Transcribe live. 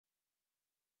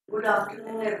Good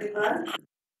afternoon, everyone.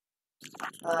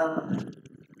 Uh,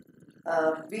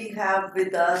 we have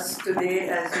with us today,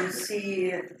 as you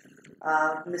see,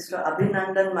 Mr.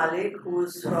 Abhinandan Malik,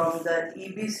 who's from the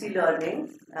EBC Learning.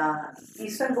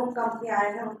 Eastern Book Company,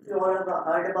 I have you all have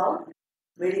heard about.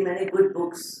 Very many good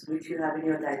books which you have in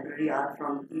your library are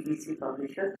from EBC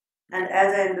publisher. And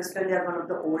as I understand, they are one of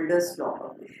the oldest law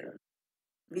publishers.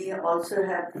 We also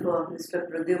have Mr.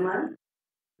 Pradyuman,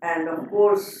 and of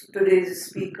course, today's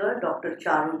speaker, Dr.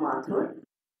 Charu Mathur,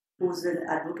 who's an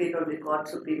advocate on record,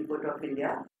 Supreme Court of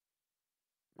India,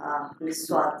 Ms.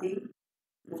 Swati,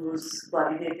 who's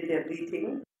coordinated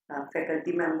everything,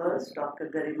 faculty members, Dr.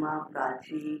 Garima,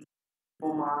 Prachi,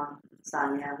 Uma,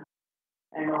 Sanya,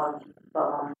 and all.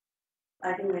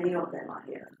 I think many of them are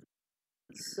here.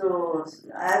 So,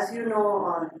 as you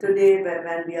know, today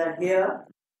when we are here,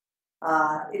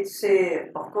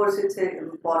 of course, it's a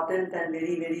important and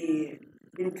very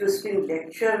interesting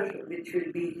lecture which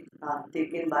will be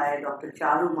taken by Dr.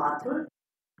 Charu Mathur.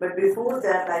 But before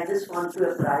that, I just want to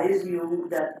apprise you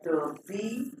that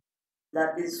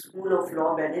that is School of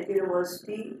Law, Bennett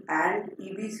University, and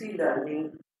EBC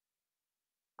Learning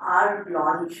are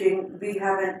launching. We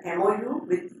have an MOU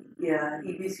with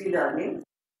EBC Learning,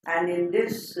 and in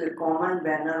this common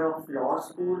banner of Law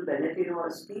School, Bennett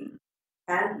University,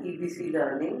 and EBC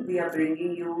Learning, we are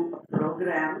bringing you a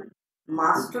program,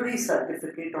 Mastery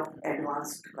Certificate of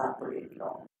Advanced Corporate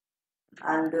Law.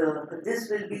 And this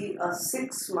will be a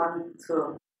 6-month,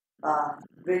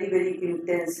 very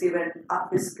intensive and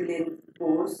upskilling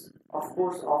course, of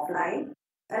course offline,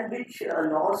 and which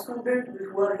law students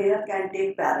who are here can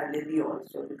take parallelly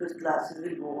also, because classes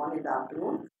will go on in the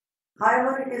afternoon.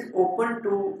 However, it is open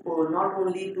to not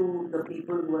only to the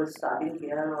people who are studying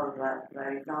here or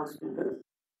right now students,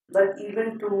 but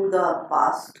even to the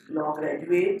past law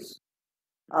graduates,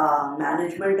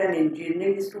 management and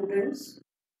engineering students,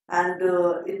 and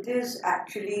it is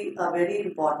actually a very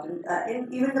important, in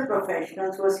even the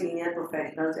professionals who are senior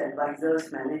professionals,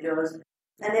 advisors, managers,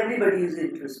 and everybody is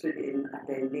interested in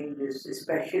attending this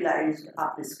specialized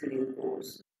upskilling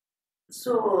course.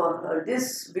 So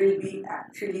this will be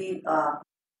actually help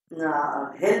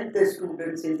the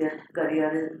students in their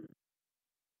career.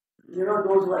 You know,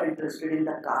 those who are interested in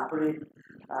the corporate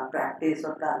practice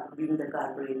or being the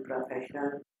corporate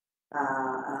professional,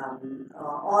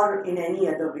 or in any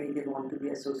other way they want to be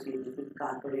associated with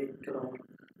corporate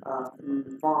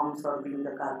firms or being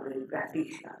the corporate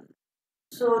practitioner.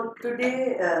 So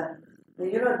today,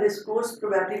 this course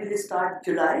probably will start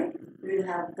July. We'll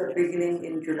have the beginning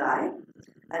in July,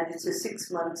 and it's a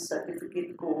 6-month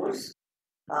certificate course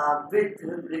with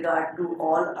regard to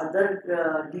all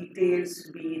other details,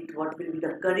 be it what will be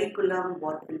the curriculum,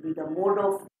 what will be the mode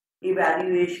of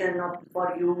evaluation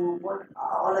for you, what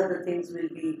all other things will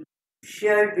be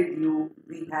shared with you.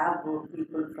 We have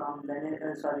people from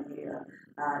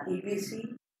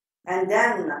EBC, and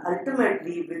then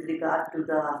ultimately with regard to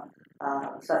the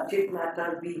subject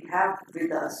matter, we have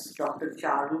with us Dr.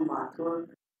 Charu Mathur.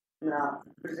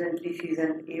 Presently, she is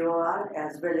an AOR,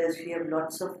 as well as she has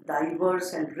lots of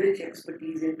diverse and rich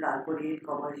expertise in corporate,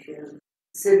 commercial,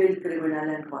 civil, criminal,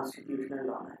 and constitutional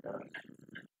law matters.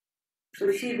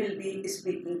 So she will be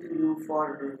speaking to you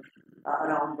for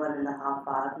around 1.5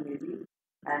 hours maybe,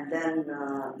 and then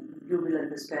you will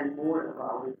understand more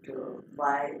about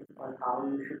why or how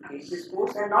you should take this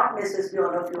course, and not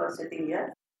necessarily all of you are sitting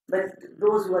here, but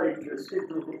those who are interested,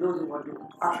 those who want to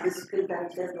upskill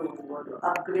themselves, those who want to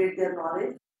upgrade their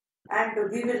knowledge. And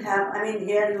we will have,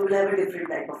 here you will have a different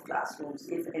type of classrooms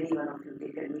if any one of you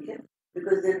take admission,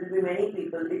 because there will be many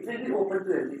people. It will be open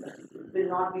to everybody. It will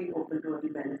not be open to only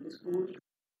Bennett school,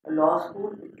 a law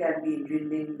school. It can be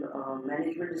engineering,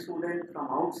 management student from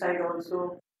outside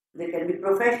also. They can be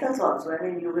professionals also.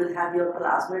 You will have your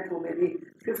classmate who may be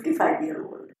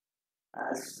 55-year-old.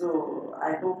 So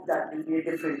I hope that will be a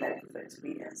different type of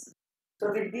experience. So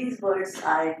with these words,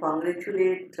 I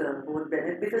congratulate both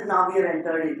Bennett, because now we have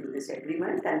entered into this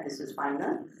agreement and this is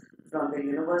final from the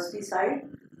university side.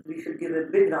 We should give a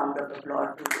big round of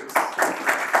applause to this.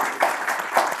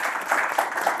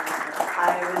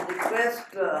 I will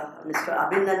request Mr.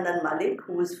 Abhinandan Malik,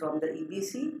 who is from the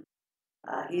EBC.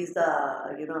 He's the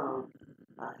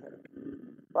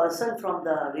person from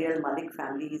the real Malik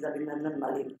family. He's Abhinandan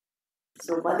Malik.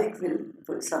 So Malik will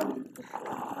put some,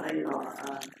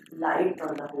 light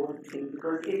on the whole thing,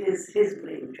 because it is his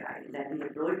brainchild. And he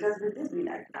approached us with this. We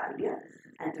liked the idea,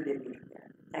 and today we are here.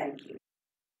 Thank you.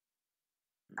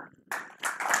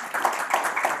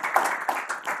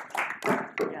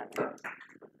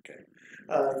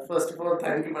 First of all,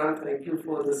 thank you, ma'am. Thank you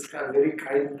for this very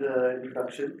kind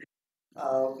introduction.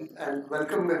 And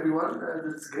welcome everyone.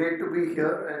 It's great to be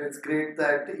here, and it's great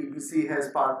that EBC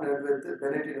has partnered with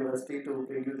Bennett University to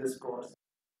bring you this course.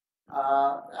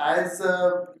 As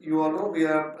you all know, we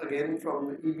are again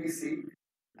from EBC,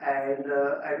 and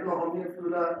I don't know how many of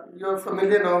you you're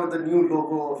familiar now with the new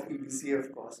logo of EBC,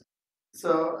 of course.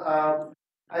 So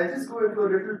I'll just go into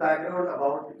a little background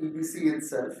about EBC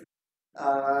itself,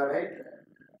 right?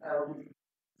 Um,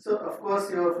 so, of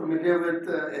course, you're familiar with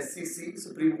SCC,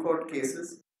 Supreme Court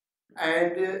cases.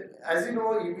 And as you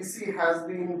know, EBC has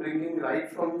been bringing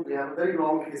right from, we have a very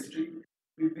long history.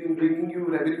 We've been bringing you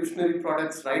revolutionary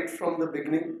products right from the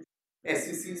beginning.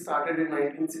 SCC started in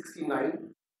 1969.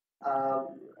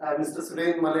 Mr.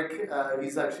 Surain Malik,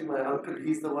 he's actually my uncle,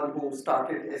 he's the one who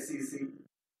started SCC.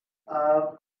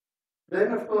 Uh,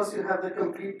 then, of course, you have the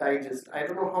complete digest. I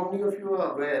don't know how many of you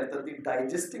are aware that the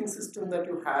digesting system that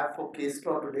you have for case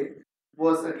law today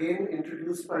was again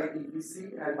introduced by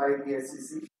EBC and by the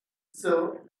SEC.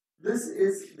 So, this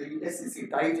is the SEC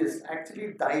digest,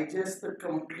 actually digests the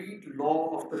complete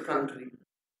law of the country.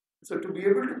 So, to be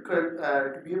able to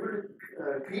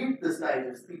create this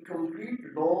digest, the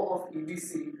complete law of of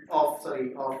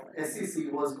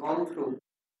SEC was gone through,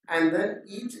 and then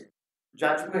each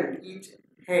judgment, each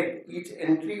head, each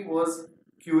entry was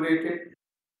curated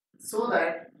so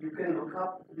that you can look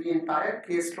up the entire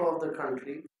case law of the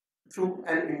country through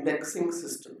an indexing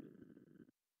system.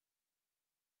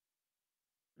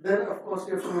 Then, of course,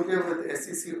 you're familiar with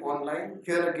SEC Online.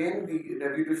 Here again, we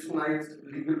revolutionized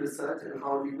legal research and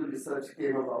how legal research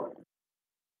came about.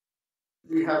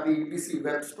 We have the EBC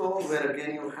web store, where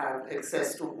again you have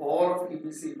access to all of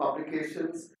EBC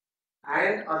publications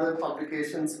and other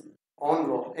publications on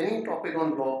law. Any topic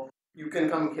on law, you can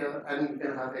come here and you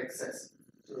can have access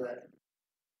to that.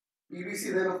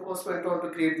 EBC then, of course, went on to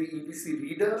create the EBC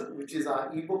Reader, which is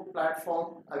our ebook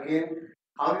platform. Again,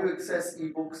 how you access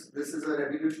ebooks, this is a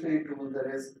revolutionary tool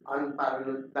that is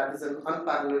unparalleled. That is an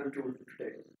unparalleled tool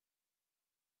today.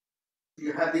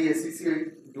 You have the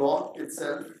SEC blog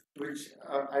itself, which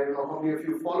I don't know how many of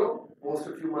you follow. Most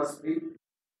of you must be.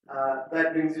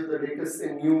 That brings you the latest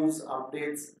in news,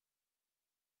 updates.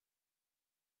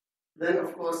 Then,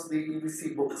 of course, the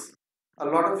EBC books. A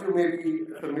lot of you may be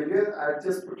familiar. I've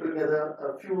just put together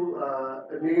a few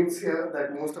names here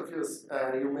that most of you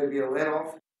may be aware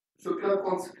of. Shukla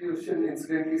Constitution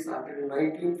incidentally started in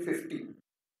 1950,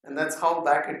 and that's how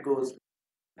back it goes.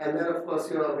 And then, of course,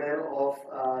 you're aware of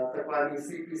Takwani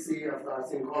CPC,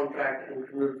 Affrancing Contract, and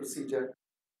Criminal Procedure.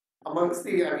 Amongst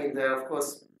there are, of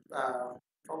course,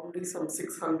 probably some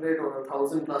 600 or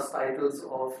 1,000 plus titles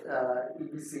of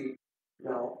EBC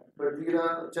now, but these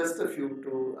are just a few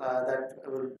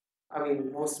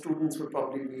most students would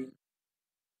probably be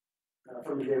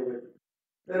familiar with.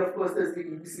 Then, of course, there's the the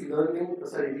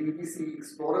EBC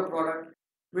Explorer product,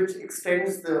 which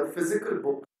extends the physical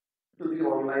book to the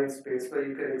online space where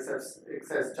you can access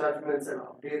judgments and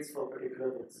updates for particular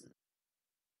books.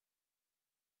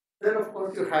 Then, of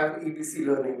course, you have EBC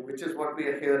Learning, which is what we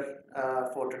are here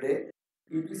for today.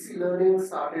 EBC Learning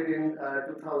started in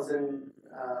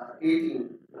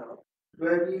 2018 now,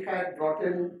 where we had brought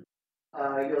in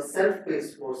your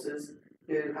self-paced courses.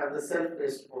 Here you have the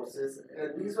self-paced courses,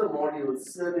 and these were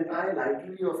modules, an entire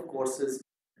library of courses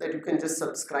that you can just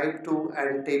subscribe to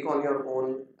and take on your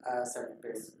own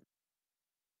self-paced.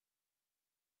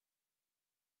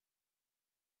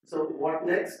 So what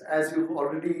next? As you've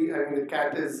already, the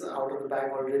cat is out of the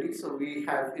bag already. So we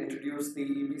have introduced the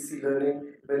EBC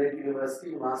Learning Bennett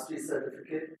University Mastery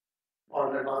Certificate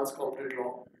on Advanced Corporate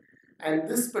Law. And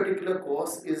this particular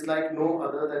course is like no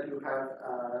other that you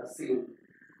have seen.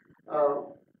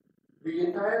 The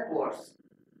entire course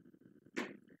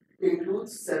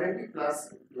includes 70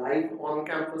 plus live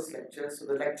on-campus lectures. So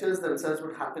the lectures themselves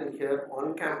would happen here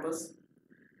on campus.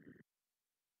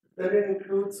 Then it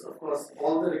includes, of course,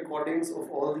 all the recordings of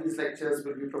all these lectures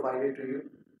will be provided to you.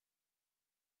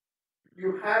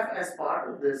 You have, as part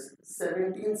of this,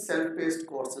 17 self-paced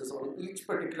courses on each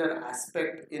particular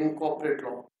aspect in corporate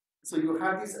law. So you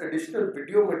have these additional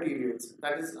video materials,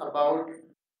 that is about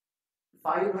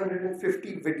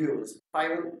 550 videos,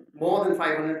 more than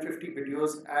 550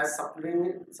 videos as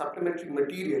supplementary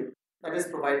material that is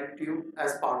provided to you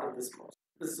as part of this course.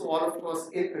 This is all, of course,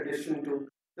 in addition to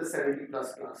the 70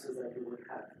 plus classes that you would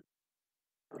have.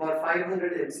 About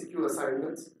 500 MCQ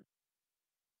assignments,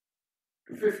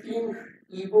 15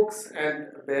 ebooks and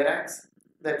barracks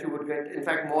that you would get, in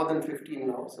fact more than 15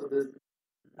 now, so this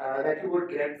that you would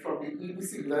get from the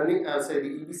EBC the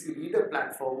EBC Reader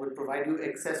platform would provide you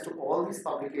access to all these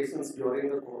publications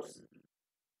during the course.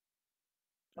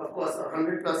 Of course,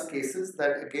 100 plus cases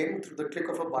that again, through the click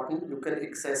of a button, you can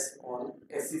access on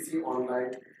SEC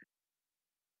online.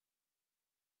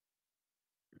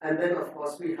 And then, of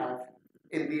course, we have,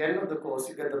 in the end of the course,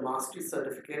 you get the mastery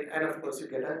certificate, and of course, you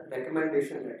get a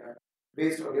recommendation letter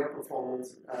based on your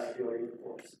performance during the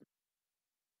course.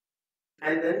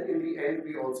 And then, in the end,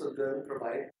 we also then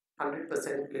provide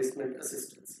 100% placement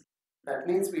assistance. That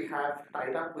means we have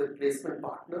tied up with placement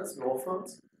partners, law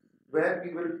firms, where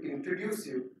we will introduce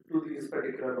you to these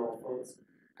particular law firms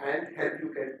and help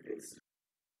you get placed.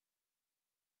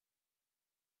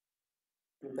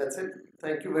 That's it.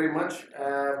 Thank you very much.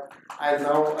 I'll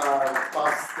now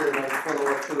pass the microphone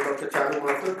over to Dr. Charu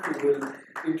Mathur, who will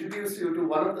introduce you to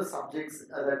one of the subjects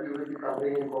that we will be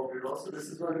covering in corporate law. So this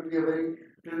is going to be a very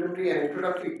preliminary and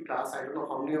introductory class. I don't know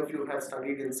how many of you have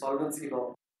studied insolvency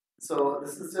law. So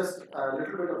this is just a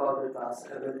little bit about the class,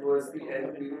 and then towards the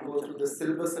end we will go through the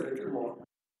syllabus a little more.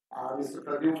 Mr.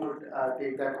 Pradyum would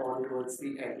take that on towards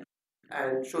the end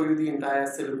and show you the entire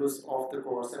syllabus of the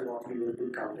course and what we will be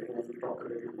covering, and we'll talk a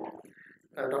little more.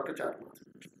 Dr. Charu.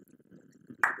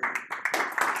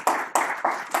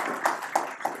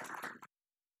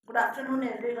 Good afternoon,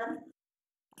 everyone.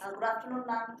 Good afternoon,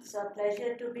 ma'am. It's a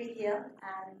pleasure to be here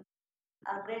and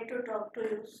great to talk to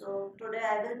you. So today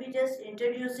I will be just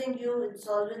introducing you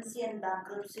insolvency and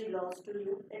bankruptcy laws to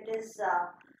you. It is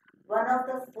one of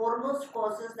the foremost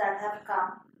courses that have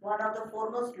come, one of the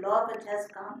foremost law which has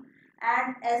come.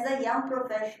 And as a young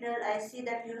professional, I see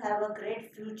that you have a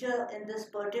great future in this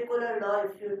particular law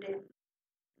if you take.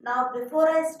 Now, before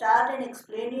I start and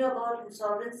explain you about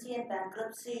Insolvency and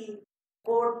Bankruptcy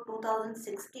Code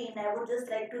 2016, I would just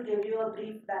like to give you a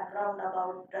brief background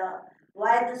about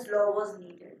why this law was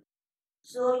needed.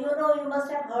 So, you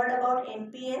must have heard about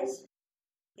NPAs,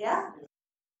 yeah?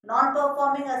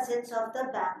 Non-performing assets of the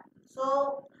bank.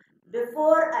 So,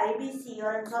 before IBC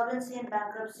or Insolvency and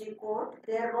Bankruptcy Code,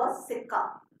 there was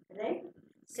SICA, right?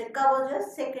 SICA was your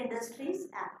Sick Industries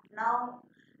Act. Now,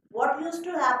 what used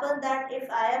to happen that if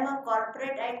I am a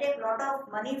corporate, I take lot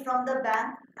of money from the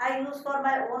bank, I use for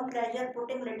my own pleasure,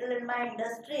 putting little in my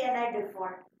industry, and I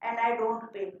default and I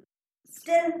don't pay.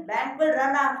 Still, bank will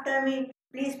run after me.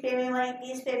 Please pay me money.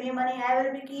 Please pay me money. I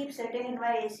will be keep sitting in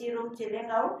my AC room chilling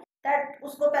out. That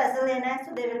usko paisa lena hai,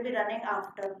 so they will be running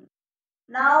after me.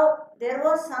 Now, there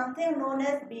was something known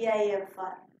as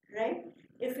BIFR, right?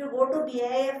 If you go to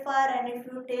BIFR and if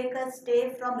you take a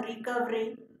stay from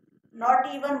recovery,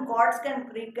 not even gods can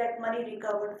get money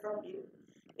recovered from you.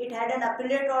 It had an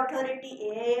appellate authority,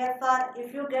 AIFR.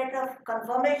 If you get a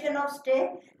confirmation of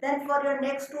stay, then for your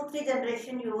next 2-3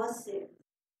 generation you were safe.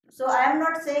 So I am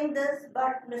not saying this,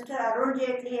 but Mr. Arun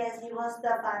Jaitley, as he was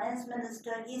the finance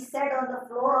minister, he said on the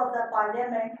floor of the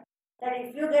parliament that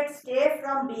if you get stay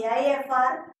from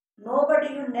BIFR,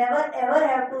 you never ever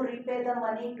have to repay the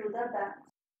money to the bank.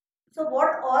 So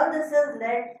what all this has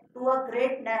led to a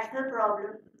great national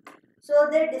problem. So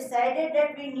they decided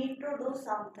that we need to do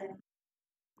something.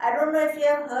 I don't know if you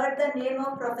have heard the name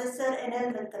of Professor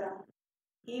N.L. Mitra.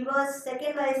 He was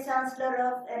second Vice Chancellor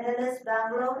of NLS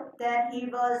Bangalore. Then he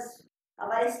was a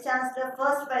Vice Chancellor,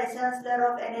 first Vice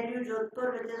Chancellor of NLU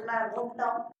Jodhpur, which is my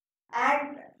hometown.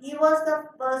 And he was the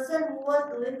person who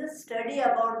was doing the study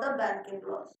about the banking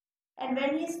laws. And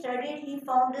when he studied, he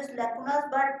found these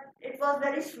lacunas, but it was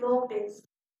very slow paced.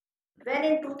 When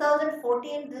in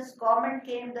 2014 this government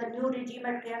came, the new regime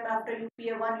had came after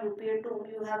UPA 1, UPA 2,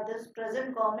 you have this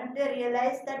present government, they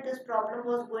realized that this problem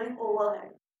was going overhead.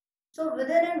 So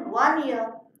within in 1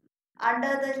 year,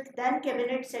 under the then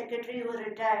cabinet secretary who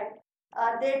retired,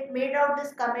 they made out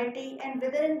this committee, and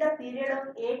within the period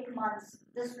of 8 months,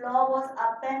 this law was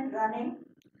up and running.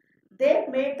 They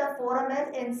made the forum as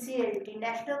NCLT,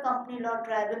 National Company Law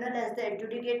Tribunal, as the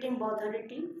adjudicating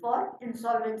authority for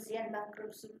insolvency and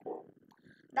bankruptcy code.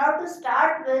 Now to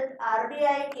start with,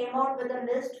 RBI came out with a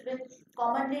list which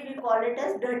commonly we call it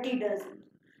as dirty dozen.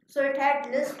 So it had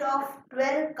list of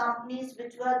 12 companies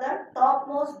which were the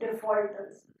topmost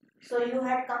defaulters. So you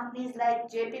had companies like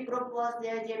JP Group was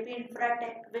there, JP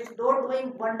Infratech, which though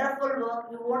doing wonderful work,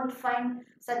 you won't find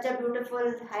such a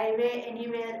beautiful highway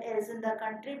anywhere else in the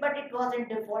country, but it was in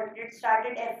default. It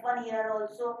started F1 here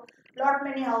also. Lot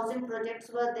many housing projects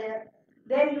were there.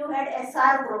 Then you had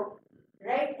SR Group,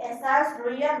 right? SR's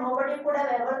Ruya, nobody could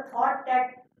have ever thought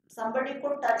that somebody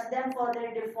could touch them for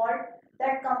their default.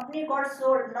 That company got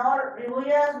sold. Now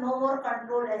Ruya has no more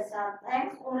control SR,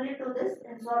 thanks only to this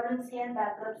Insolvency and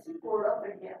Bankruptcy Code of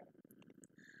India.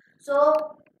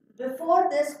 So before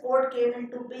this code came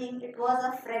into being, it was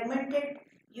a fragmented,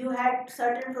 you had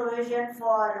certain provision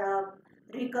for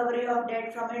recovery of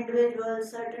debt from individuals,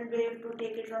 certain way to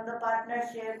take it from the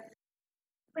partnership.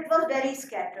 it was very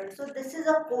scattered. So this is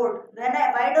a code.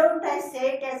 Why don't I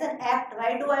say it as an act?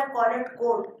 Why do I call it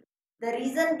code? The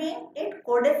reason being, it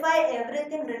codify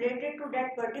everything related to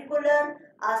that particular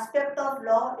aspect of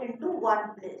law into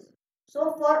one place.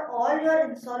 So for all your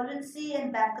insolvency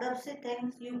and bankruptcy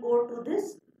things, you go to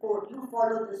this code. You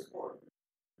follow this code.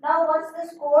 Now, once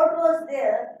this code was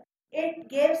there, it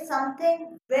gave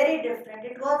something very different.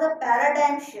 It was a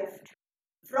paradigm shift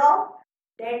from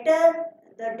debtor,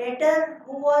 the debtor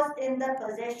who was in the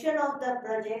possession of the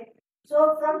project.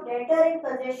 So, from debtor in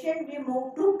possession, we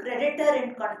moved to creditor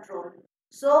in control.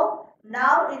 So,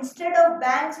 now instead of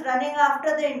banks running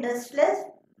after the industrialists,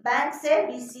 banks say,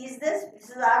 we seize this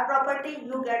is our property,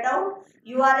 you get out,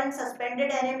 you are in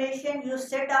suspended animation, you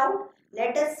sit out,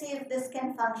 let us see if this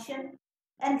can function.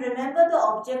 And remember, the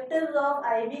objectives of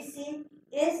IBC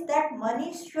is that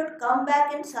money should come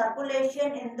back in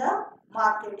circulation in the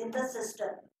market, in the system.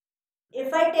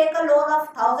 If I take a loan of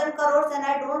 1,000 crores and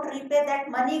I don't repay,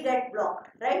 that money get blocked,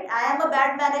 right? I am a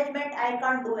bad management, I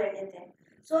can't do anything.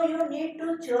 So you need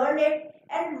to churn it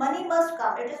and money must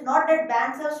come. It is not that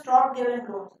banks have stopped giving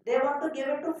loans. They want to give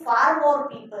it to far more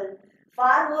people,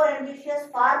 far more ambitious,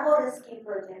 far more risky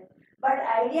projects. But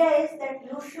idea is that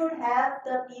you should have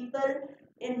the people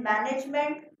in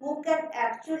management who can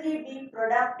actually be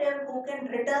productive, who can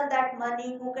return that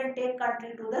money, who can take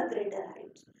country to the greater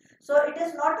heights. So it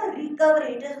is not a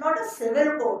recovery, it is not a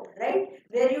civil court, right?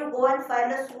 Where you go and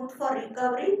file a suit for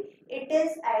recovery. It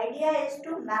is idea is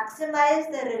to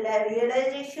maximize the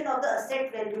realization of the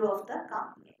asset value of the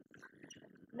company.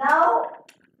 Now,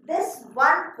 this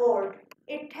one code,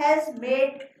 it has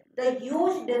made the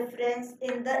huge difference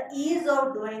in the ease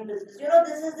of doing business.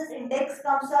 This index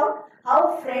comes out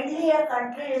how friendly a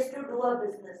country is to do a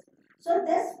business. So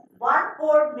this one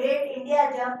code made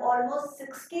India jump almost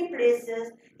 60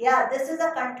 places. Yeah, this is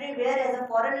a country where as a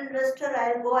foreign investor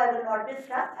I will go, I will not be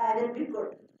stuck, I will be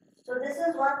good. So this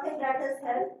is one thing that has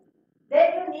helped.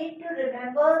 Then you need to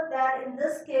remember that in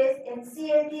this case,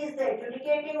 NCLT is the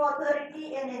adjudicating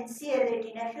authority and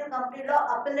NCLAT, National Company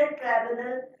Law Appellate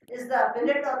Tribunal, is the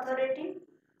appellate authority.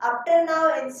 Up till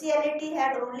now, NCLAT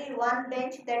had only one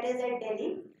bench, that is at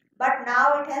Delhi, but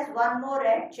now it has one more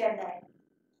at Chennai.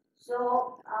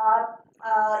 So,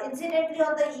 incidentally,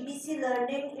 on the EBC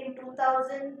learning in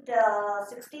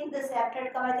 2016, this act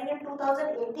had come. I think in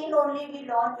 2018 only we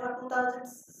launched, or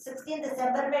 2016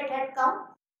 December it had come.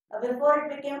 Before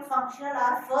it became functional,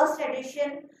 our first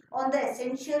edition on the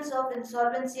essentials of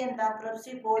insolvency and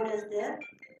bankruptcy code is there.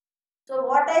 So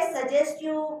what I suggest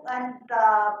you, and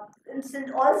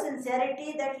in all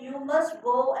sincerity, that you must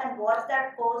go and watch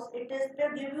that course. It is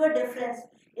to give you a difference.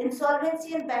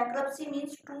 Insolvency and bankruptcy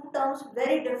means two terms,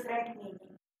 very different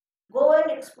meaning. Go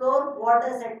and explore what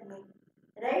does it mean,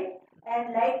 right?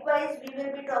 And likewise, we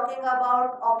will be talking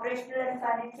about operational and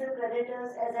financial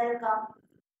creditors as I will come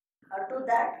to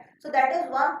that. So that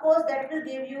is one course that will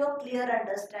give you a clear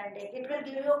understanding. It will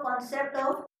give you a concept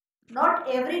of not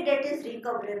every debt is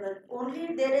recoverable.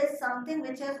 Only there is something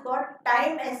which has got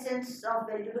time essence of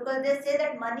value, because they say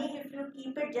that money, if you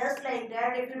keep it just like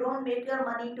that, if you don't make your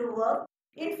money to work,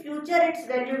 in future its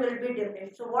value will be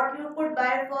diminished. So what you could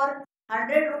buy for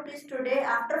 100 rupees today,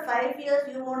 after 5 years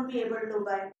you won't be able to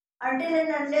buy until and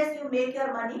unless you make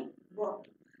your money work.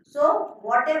 So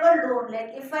whatever loan,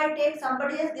 like if I take,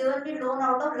 somebody has given me loan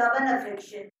out of love and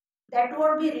affection, that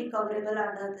won't be recoverable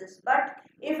under this. But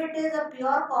if it is a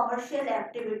pure commercial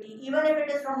activity, even if it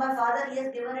is from my father, he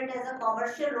has given it as a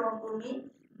commercial loan to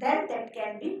me, then that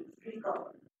can be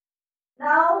recovered.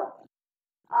 Now,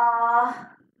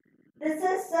 this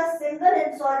is a single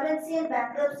insolvency and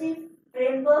bankruptcy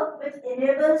framework which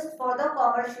enables for the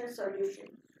commercial solution.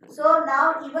 So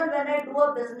now even when I do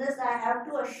a business, I have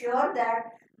to assure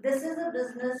that this is a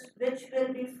business which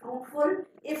will be fruitful.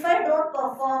 If I don't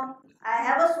perform, I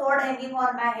have a sword hanging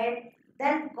on my head,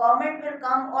 then government will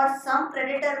come or some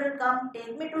creditor will come,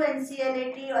 take me to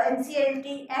NCLAT or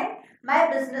NCLT, and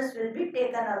my business will be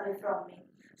taken away from me.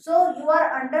 So you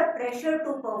are under pressure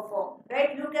to perform,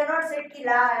 right? You cannot sit ki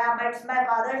it's my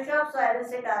father's shop, so I will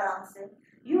sit aram se.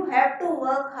 You have to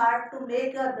work hard to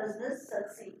make your business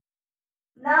succeed.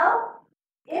 Now,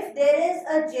 if there is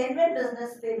a genuine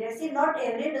business failure, see, not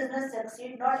every business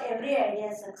succeeds, not every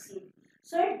idea succeeds.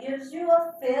 So it gives you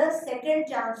a fair second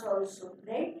chance also,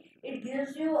 right? It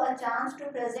gives you a chance to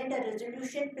present a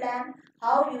resolution plan,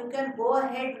 how you can go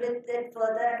ahead with it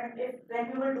further. And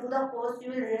when you will do the course,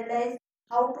 you will realize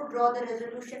how to draw the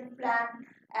resolution plan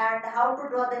and how to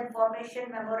draw the information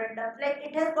memorandum. Like,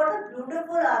 it has got a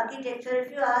beautiful architecture.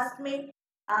 If you ask me,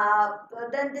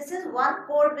 then this is one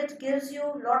code which gives you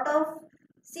a lot of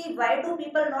See, why do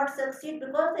people not succeed?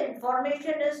 Because the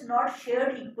information is not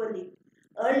shared equally.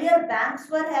 Earlier, banks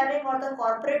were having, or the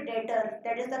corporate debtor,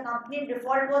 that is the company in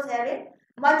default, was having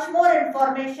much more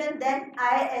information than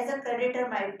I as a creditor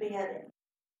might be having.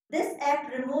 This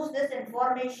act removes this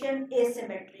information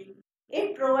asymmetry.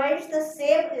 It provides the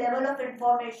same level of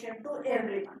information to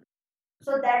everyone.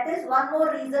 So that is one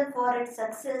more reason for its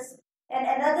success. And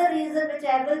another reason which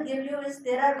I will give you is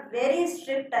there are very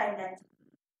strict timelines.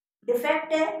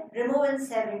 Defective, remove in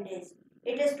 7 days.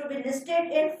 It is to be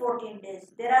listed in 14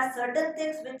 days. There are certain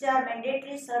things which are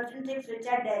mandatory, certain things which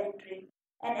are directory.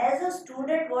 And as a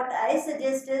student, what I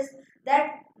suggest is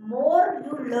that more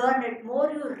you learn it,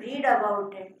 more you read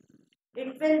about it,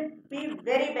 it will be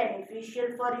very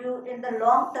beneficial for you in the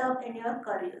long term in your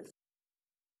careers.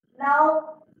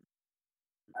 Now,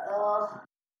 uh,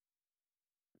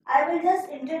 I will just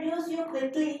introduce you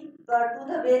quickly to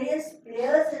the various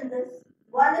players in this.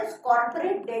 One is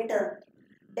corporate debtor.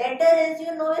 Debtor, as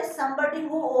you know, is somebody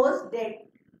who owes debt,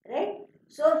 right?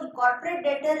 So, corporate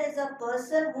debtor is a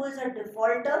person who is a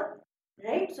defaulter,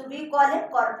 right? So, we call him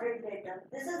corporate debtor.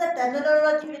 This is the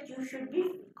terminology which you should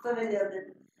be familiar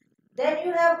with. Then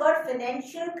you have got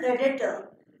financial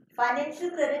creditor. Financial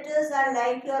creditors are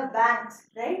like your banks,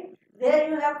 right? Where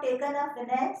you have taken a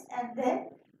finance and then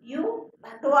you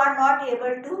are not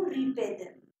able to repay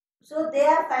them. So they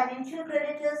are financial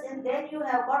creditors, and then you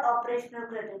have got operational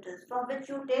creditors from which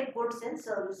you take goods and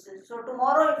services. So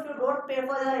tomorrow if you don't pay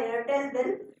for your Airtel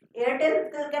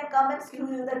bill can come and sue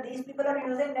you that these people are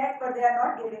using net but they are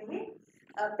not giving me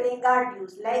paying our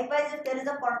dues. Likewise, if there is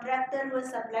a contractor who has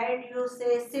supplied you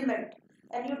say cement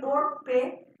and you don't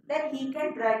pay, then he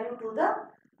can drag you to the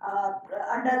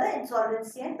under the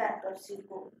insolvency and bankruptcy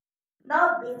code.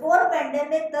 Now, before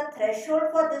pandemic, the threshold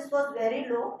for this was very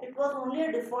low. It was only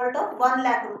a default of 1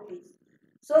 lakh rupees.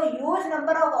 So, huge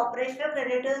number of operational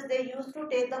creditors, they used to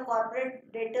take the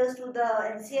corporate debtors to the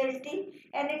NCLT,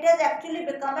 and it has actually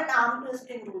become an arm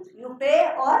twisting rule. You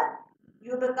pay or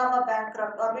you become a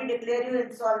bankrupt, or we declare you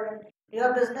insolvent.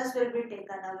 Your business will be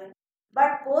taken away.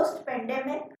 But post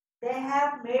pandemic, they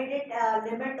have made it a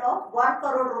limit of 1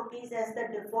 crore rupees as the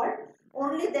default.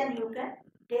 Only then you can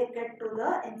take it to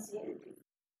the NCLT.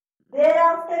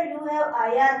 Thereafter, you have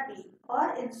IRP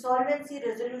or Insolvency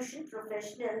Resolution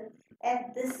Professional, and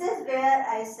this is where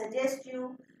I suggest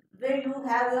you where you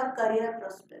have your career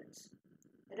prospects,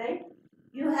 right?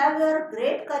 You have your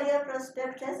great career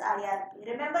prospects as IRP.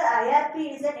 Remember,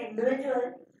 IRP is an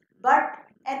individual, but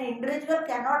an individual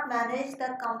cannot manage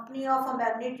the company of a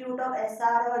magnitude of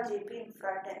SR or JP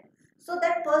Infratech. So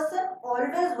that person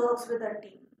always works with a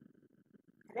team,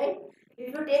 right?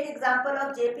 If you take example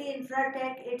of JP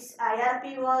Infratech, its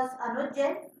IRP was Anuj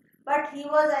Jain, but he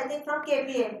was I think from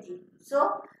KPMG.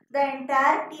 So the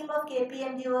entire team of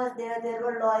KPMG was there. There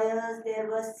were lawyers, there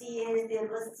were CAs, there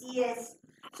was CS.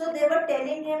 So they were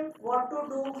telling him what to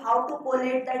do, how to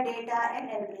collate the data and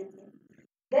everything.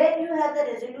 Then you have the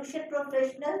resolution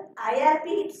professional.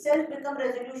 IRP itself become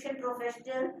resolution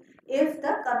professional if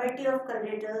the committee of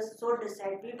creditors so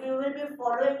decide. We will be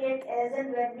following it as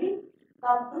and when we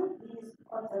come to these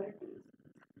authorities.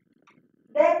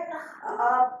 Then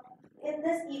in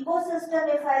this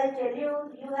ecosystem, if I tell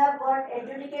you, you have got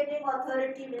adjudicating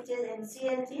authority which is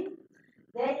NCLT.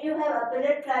 Then you have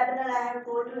appellate tribunal, I have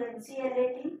told you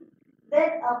NCLAT.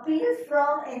 Then appeals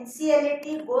from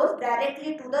NCLAT goes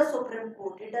directly to the Supreme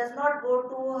Court. It does not go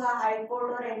to a High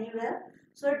Court or anywhere.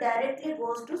 So it directly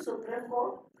goes to Supreme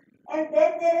Court. And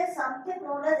then there is something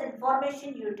known as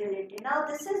information utility. Now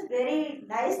this is very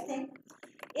nice thing.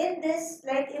 In this,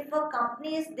 like if a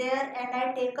company is there and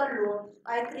I take a loan,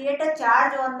 I create a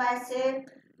charge on my say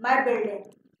my building,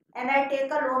 and I take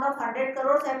a loan of 100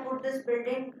 crores, I put this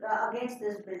building against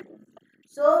this building.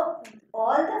 So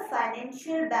all the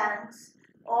financial banks,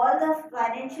 all the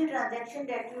financial transaction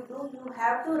that you do, you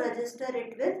have to register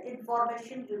it with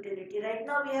information utility. Right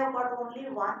now we have got only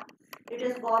one. It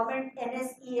is government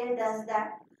NSEL does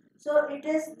that. So it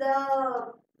is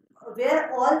the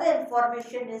where all the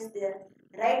information is there.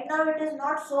 Right now it is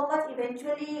not so much.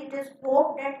 Eventually it is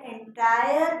hoped that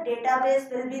entire database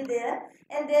will be there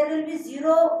and there will be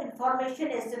zero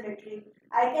information asymmetry.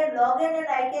 I can log in and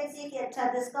I can see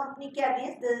that this company ke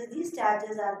against these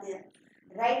charges are there.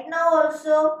 Right now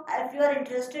also, if you are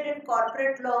interested in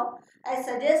corporate law, I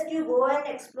suggest you go and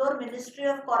explore Ministry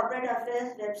of Corporate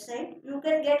Affairs website. You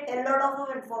can get a lot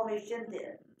of information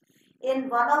there. In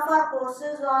one of our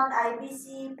courses on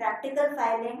IBC practical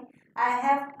filing, I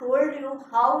have told you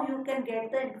how you can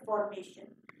get the information.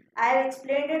 I have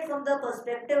explained it from the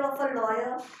perspective of a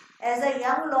lawyer. As a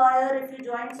young lawyer, if you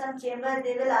join some chamber,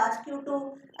 they will ask you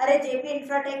to, अरे JP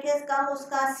Infratech has come,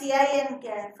 उसका CIN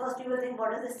क्या है? First you will think,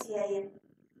 what is the CIN?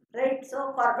 Right?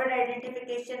 So corporate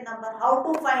identification number, how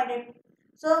to find it?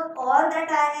 So all that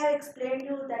I have explained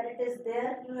you that it is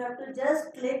there. You have to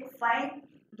just click find,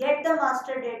 get the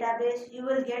master database. You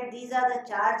will get these are the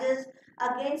charges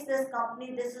against this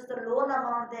company. This is the loan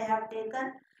amount they have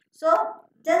taken. So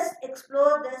just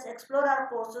explore this, explore our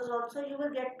courses also. You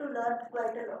will get to learn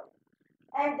quite a lot.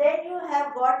 And then you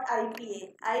have got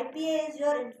IPA. IPA is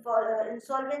your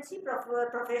Insolvency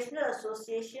Professional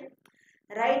Association.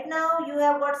 Right now you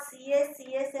have got CS,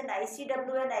 CS and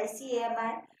ICW and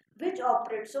ICAMI which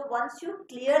operate. So once you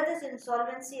clear this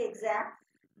insolvency exam,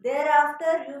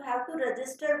 thereafter you have to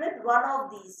register with one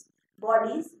of these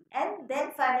bodies and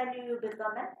then finally you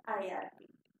become an IRP.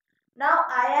 Now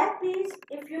IRPs,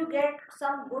 if you get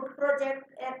some good project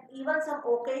and even some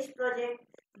okayish project,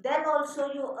 then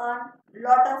also you earn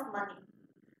lot of money.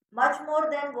 Much more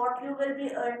than what you will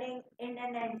be earning in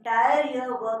an entire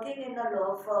year working in a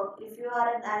law firm. If you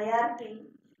are an IRP,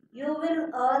 you will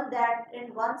earn that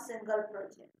in one single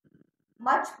project.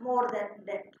 Much more than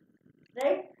that,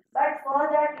 right? But for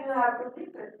that you have to be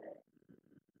prepared.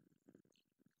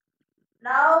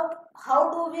 Now, how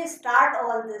do we start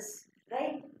all this,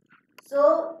 right?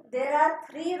 So there are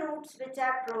three routes which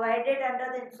are provided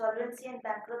under the Insolvency and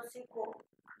Bankruptcy Code.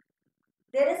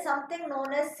 There is something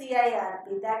known as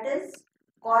CIRP, that is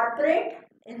Corporate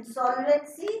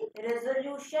Insolvency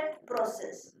Resolution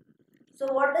Process.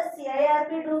 So what does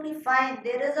CIRP do? We find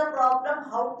there is a problem,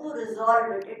 how to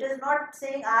resolve it. It is not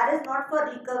saying R is not for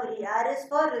recovery, R is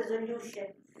for resolution.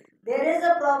 There is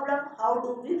a problem, how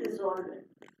do we resolve it?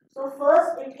 So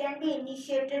first it can be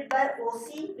initiated by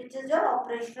OC, which is your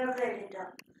operational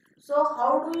creditor. So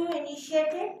how do you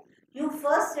initiate it? You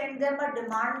first send them a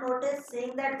demand notice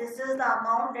saying that this is the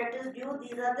amount that is due,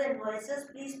 these are the invoices,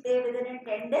 please pay within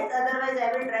 10 days, otherwise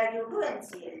I will drag you to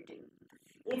NCLT.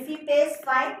 If he pays,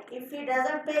 fine. If he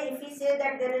doesn't pay, if he says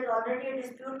that there is already a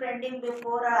dispute pending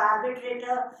before an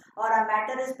arbitrator or a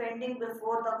matter is pending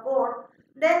before the court,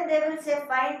 then they will say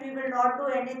fine, we will not do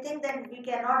anything, then we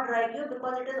cannot drag you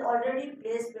because it is already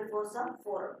placed before some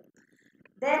forum.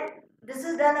 Then this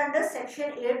is done under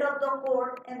section 8 of the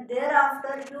code, and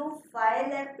thereafter you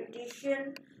file a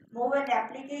petition, move an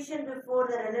application before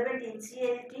the relevant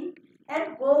NCLT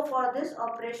and go for this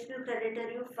operational creditor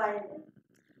you file in.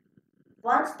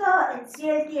 Once the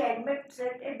NCLT admits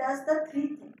it, it does the three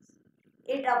things.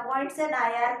 It appoints an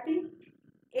IRP,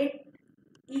 it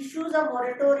issues a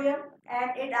moratorium,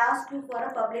 and it asks you for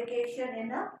a publication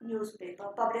in a newspaper.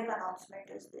 Public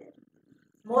announcement is there.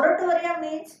 Moratorium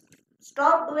means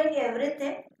stop doing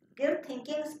everything, give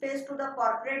thinking space to the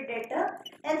corporate debtor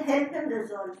and help him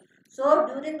resolve. So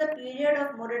during the period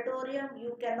of moratorium,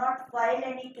 you cannot file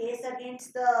any case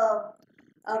against the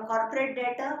corporate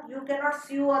debtor. You cannot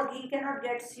sue or he cannot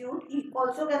get sued. He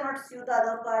also cannot sue the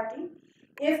other party.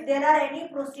 If there are any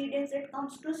proceedings, it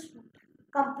comes to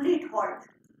complete halt,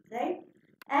 right?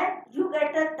 And you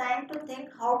get a time to think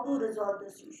how to resolve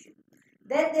this issue.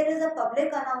 Then there is a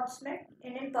public announcement,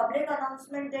 and in public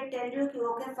announcement they tell you,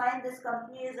 okay fine, this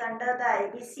company is under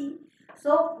the EBC,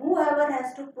 so whoever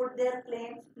has to put their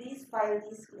claims, please file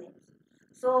these claims.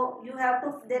 So you have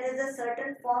to, there is a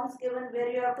certain forms given where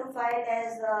you have to file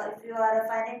as if you are a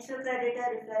financial creditor,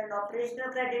 if you are an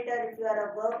operational creditor, if you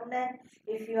are a workman,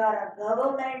 if you are a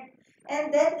government.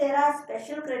 And then there are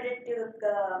special credit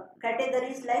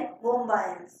categories like home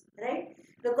buyers, right?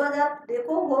 Because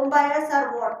home buyers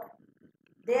are what?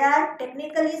 They are,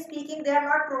 technically speaking, they are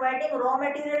not providing raw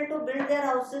material to build their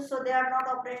houses, so they are not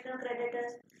operational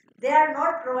creditors. They are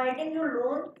not providing you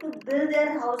loan to build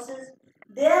their houses.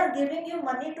 They are giving you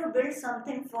money to build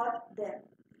something for them.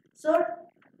 So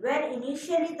when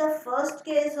initially the first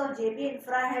case of JP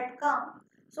Infra had come,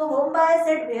 so home buyers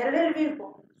said, where will we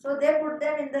go? So they put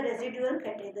them in the residual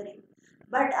category.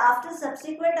 But after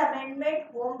subsequent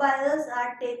amendment, home buyers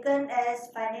are taken as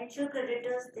financial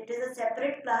creditors. It is a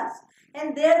separate class,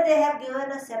 and there they have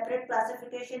given a separate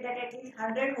classification that at least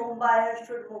 100 home buyers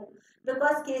should move.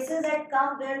 Because cases had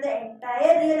come where the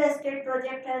entire real estate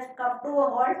project has come to a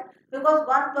halt because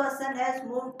one person has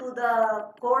moved to the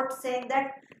court saying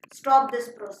that stop this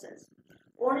process.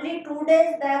 Only 2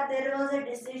 days back there was a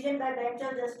decision by bench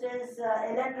of Justice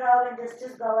Ellen Rao and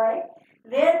Justice Gawai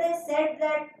where they said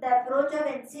that the approach of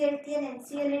NCLT and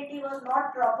NCLAT was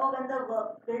not proper when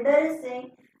the builder is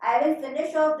saying, I will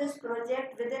finish off this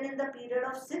project within the period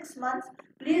of 6 months,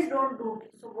 please don't do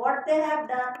it. So what they have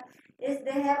done is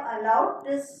they have allowed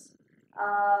this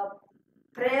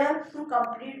prayer to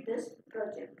complete this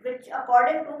project, which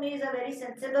according to me is a very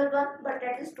sensible one, but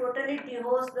that is totally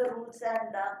dehoes the rules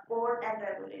and code and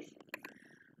regulation.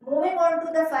 Moving on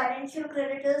to the financial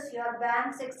creditors, your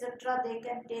banks, etc., they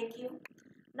can take you.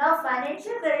 Now,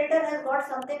 financial creditor has got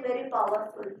something very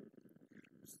powerful.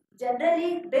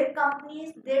 Generally, big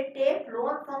companies, they take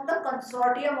loan from the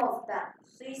consortium of banks.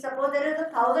 See, suppose there is a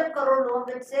 1,000 crore loan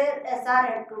which say SR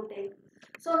had to take.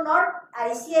 So not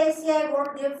ICICI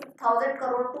won't give 1,000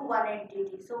 crore to one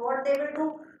entity. So what they will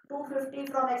do,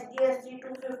 250 from HDFC,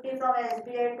 250 from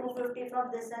SBI, 250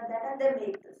 from this and that, and they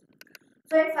make this.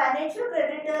 So in financial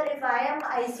creditor, if I am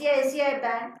ICICI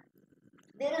bank,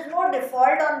 there is no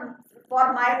default on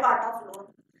for my part of loan,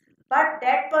 but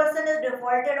that person is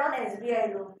defaulted on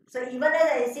SBI loan. So even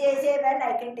as ICICI bank,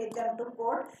 I can take them to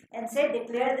court and say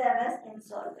declare them as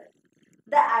insolvent.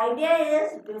 The idea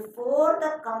is before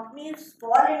the companies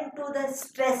fall into the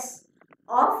stress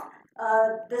of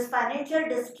this financial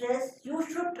distress, you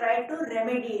should try to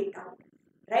remedy it out.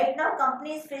 Right now,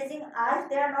 companies facing as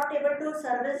they are not able to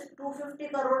service 250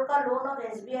 crore ka loan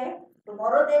of SBI.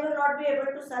 Tomorrow they will not be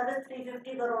able to service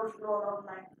 350 crore loan of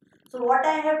mine. So what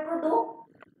I have to do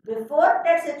before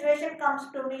that situation comes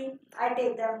to me, I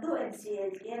take them to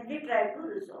NCLT and we try to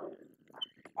resolve it.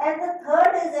 And the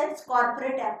third is its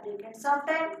corporate applicant.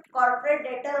 Sometimes corporate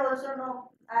debtor also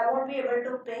know I won't be able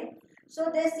to pay.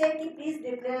 So they say ki please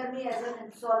declare me as an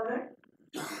insolvent,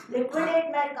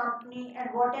 liquidate my company, and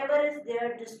whatever is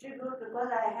there distribute because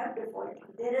I have defaulted.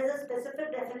 There is a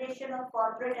specific definition of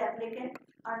corporate applicant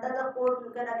under the code.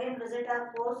 You can again visit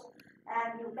our course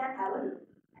and you can have a look.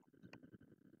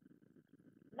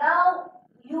 Now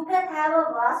you can have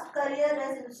a vast career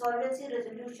as insolvency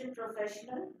resolution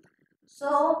professional.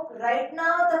 So right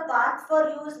now the path for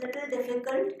you is little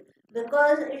difficult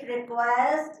because it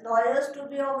requires lawyers to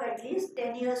be of at least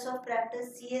 10 years of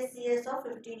practice, CS of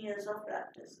 15 years of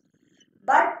practice.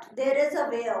 But there is a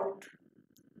way out.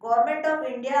 Government of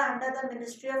India under the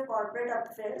Ministry of Corporate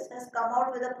Affairs has come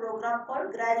out with a program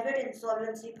called Graduate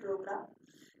Insolvency Program,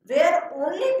 where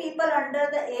only people under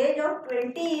the age of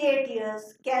 28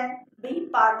 years can be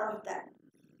part of that.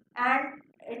 And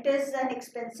it is an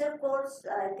expensive course.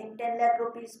 I think 10 lakh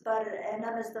rupees per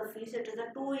annum is the fees. It is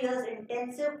a 2 years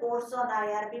intensive course on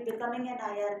IRP, becoming an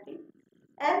IRP.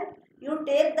 And you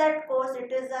take that course,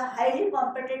 it is a highly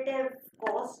competitive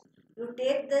course. You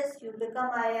take this, you become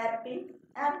IRP,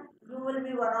 and you will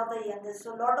be one of the youngest.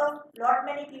 So lot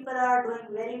many people are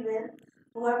doing very well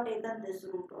who have taken this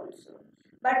route also.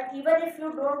 But even if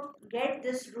you don't get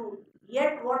this route,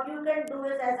 yet what you can do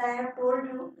is, as I have told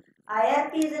you,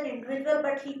 IRP is an individual,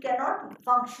 but he cannot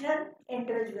function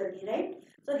individually, right?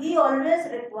 So he always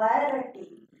require a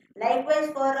team. Likewise,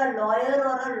 for a lawyer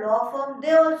or a law firm,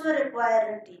 they also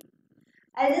require a team.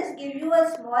 I'll just give you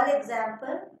a small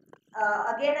example.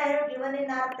 Again, I have given in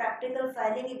our practical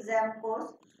filing exam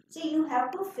course. See, you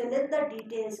have to fill in the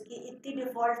details. Ki itti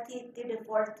default thi, itti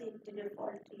default thi, itti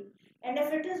default thi. And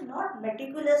if it is not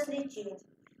meticulously changed,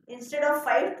 instead of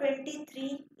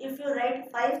 523, if you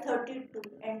write 532,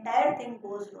 entire thing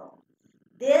goes wrong.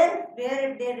 There,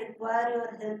 where they require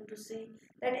your help to see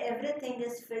that everything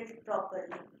is filled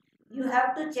properly. You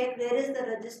have to check where is the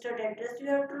registered address. You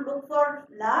have to look for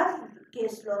large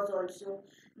case laws also.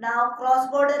 Now,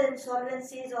 cross-border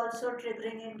insolvency is also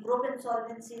triggering in. Group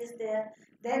insolvency is there.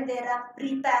 Then there are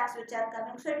pre-packs which are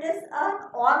coming. So it is an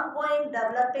ongoing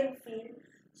developing field.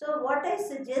 So what I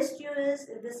suggest you is,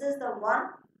 this is the one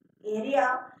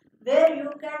area where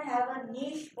you can have a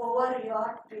niche over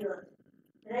your peers,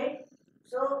 right?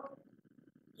 So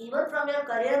even from your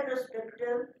career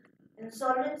perspective,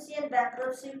 insolvency and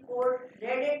bankruptcy code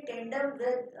read in tandem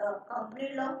with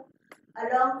company law,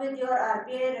 along with your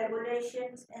RBI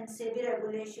regulations and SEBI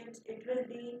regulations, it will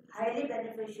be highly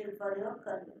beneficial for your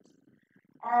career.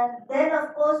 And then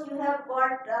of course you have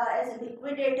got as a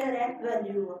liquidator and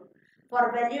valuer. For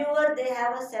valuer, they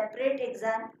have a separate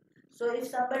exam. So if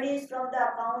somebody is from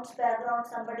the accounts background,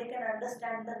 somebody can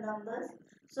understand the numbers.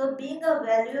 So being a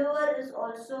valuer is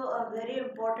also a very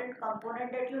important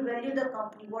component, that you value the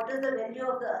company. What is the value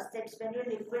of the assets when you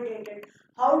liquidate it?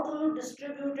 How do you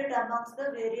distribute it amongst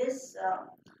the various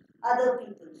other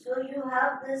people? So you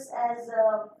have this as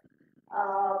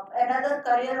another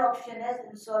career option as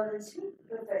insolvency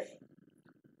profession.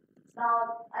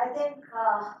 Now, I think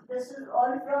this is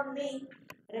all from me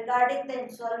regarding the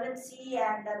insolvency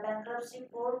and bankruptcy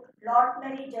code. Lot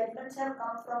many judgments have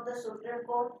come from the Supreme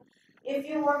Court. If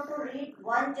you want to read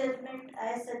one judgment,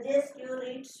 I suggest you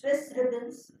read Swiss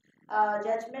Ribbons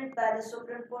judgment by the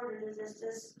Supreme Court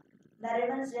Justice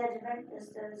Nariman's judgment,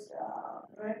 Justice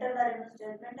Rohinton Nariman's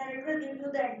judgment, and it will give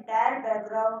you the entire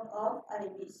background of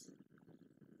EBC.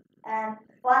 And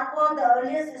one of the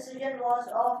earliest decision was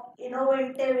of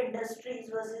Innovative Industries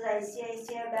versus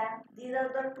ICICI Bank. These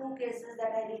are the two cases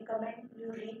that I recommend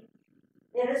you read,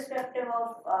 irrespective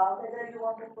of whether you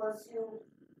want to pursue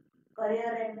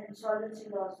career in insolvency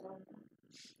laws or not.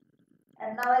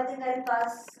 And now I think I'll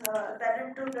pass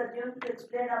Bennett to Pradyum to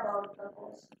explain about the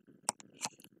course.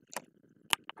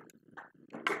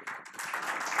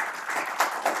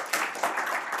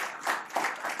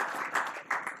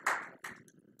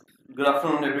 Good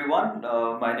afternoon, everyone.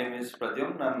 My name is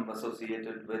Pradyum. I'm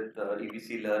associated with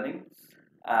EBC Learning,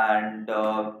 and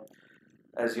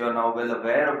as you are now well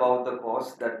aware about the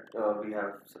course that we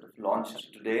have sort of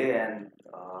launched today, and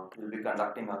we'll be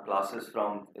conducting our classes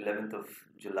from 11th of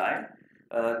July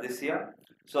this year.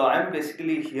 So I'm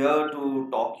basically here to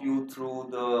talk you through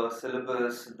the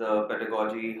syllabus, the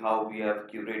pedagogy, how we have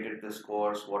curated this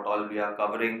course, what all we are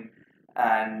covering,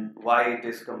 and why it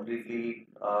is completely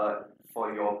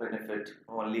for your benefit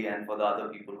only and for the other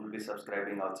people who will be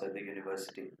subscribing outside the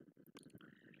university.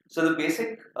 So the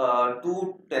basic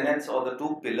two tenets or the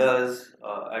two pillars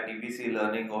at EBC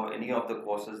Learning or any of the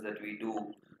courses that we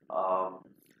do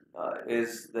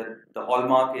is that the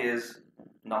hallmark is,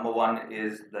 number one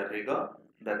is the rigor,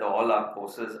 that all our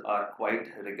courses are quite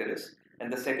rigorous,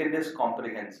 and the second is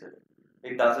comprehensive.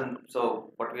 It doesn't,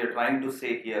 so what we are trying to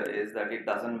say here is that it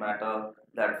doesn't matter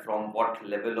that from what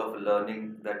level of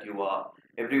learning that you are.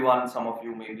 Everyone, some of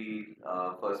you may be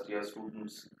first year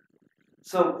students.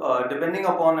 So depending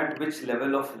upon at which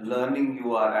level of learning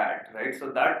you are at, right?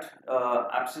 So that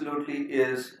absolutely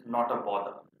is not a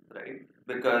bother, right?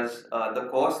 Because the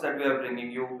course that we are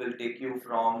bringing you will take you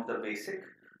from the basic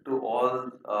to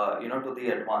all, to the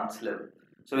advanced level.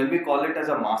 So when we call it as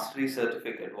a mastery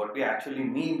certificate, what we actually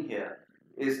mean here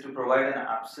is to provide an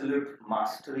absolute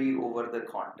mastery over the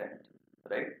content,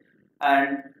 right?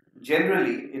 And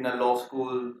generally in a law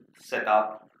school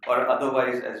setup or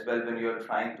otherwise as well, when you're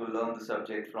trying to learn the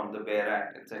subject from the bare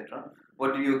act, etc.,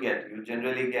 what do you get? You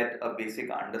generally get a basic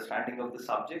understanding of the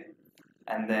subject,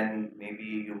 and then maybe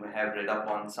you may have read up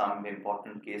on some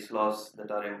important case laws that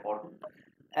are important,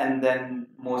 and then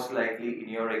most likely in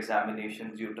your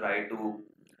examinations you try to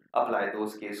apply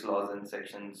those case laws and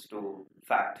sections to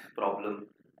fact problem,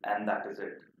 and that is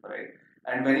it, right?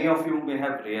 And many of you may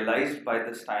have realized by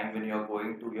this time when you're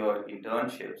going to your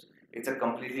internships, it's a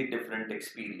completely different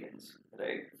experience,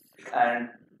 right? And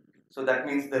so that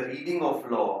means the reading of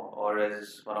law, or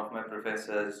as one of my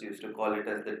professors used to call it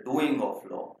as the doing of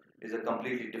law, is a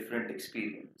completely different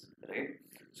experience, right?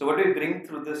 So what we bring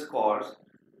through this course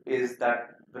is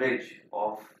that bridge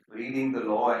of reading the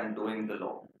law and doing the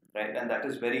law, right? And that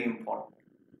is very important,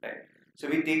 right? So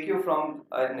we take you from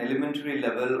an elementary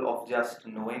level of just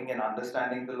knowing and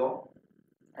understanding the law,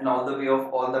 and all the way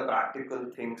of all the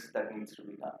practical things that needs to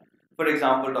be done. For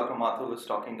example, Dr. Mathur was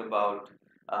talking about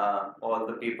all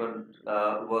the paper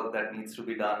work that needs to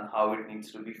be done, how it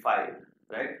needs to be filed,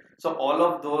 right? So all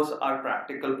of those are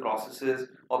practical processes,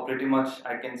 or pretty much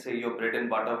I can say your bread and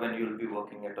butter when you'll be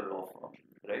working at a law firm,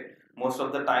 right? Most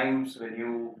of the times when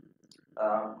you,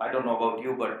 I don't know about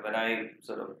you, but when I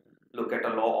sort of look at a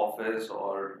law office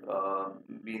or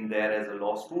been there as a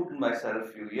law student myself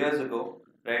a few years ago,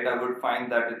 right, I would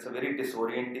find that it's a very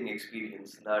disorienting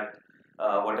experience, that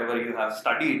whatever you have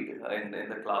studied in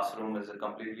the classroom is a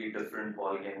completely different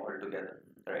ballgame altogether,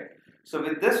 right? So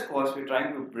with this course, we're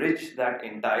trying to bridge that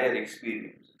entire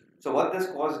experience. So what this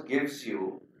course gives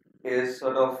you is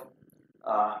sort of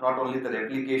not only the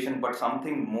replication, but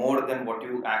something more than what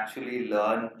you actually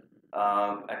learn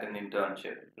at an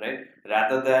internship, right?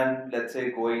 Rather than, let's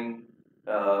say, going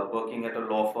working at a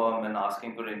law firm and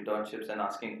asking for internships and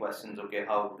asking questions, okay,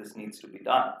 how this needs to be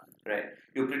done, right?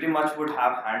 You pretty much would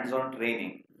have hands-on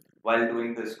training while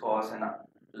doing this course and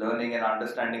learning and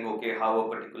understanding, okay, how a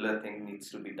particular thing needs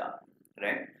to be done,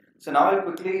 right? So now I'll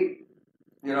quickly,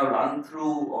 run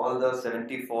through all the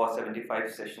 74,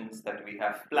 75 sessions that we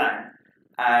have planned,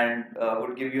 and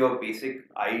would give you a basic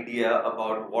idea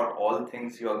about what all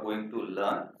things you are going to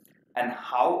learn and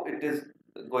how it is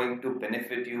going to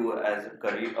benefit you as a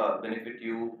career, benefit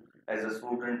you as a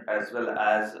student as well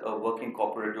as working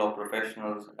corporate law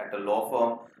professionals at a law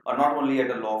firm, or not only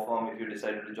at a law firm. If you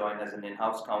decided to join as an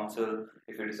in-house counsel,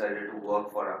 if you decided to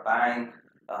work for a bank,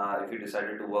 if you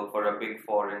decided to work for a big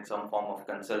four in some form of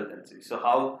consultancy. So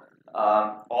how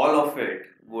all of it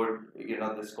would,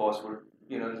 this course would,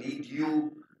 lead you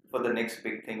for the next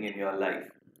big thing in your life,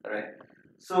 right?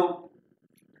 So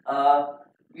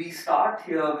we start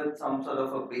here with some sort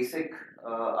of a basic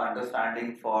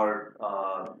understanding for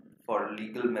for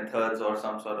legal methods or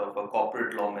some sort of a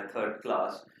corporate law method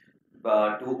class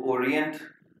to orient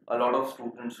a lot of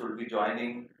students who will be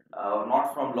joining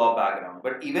not from law background,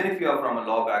 but even if you are from a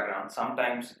law background,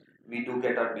 sometimes we do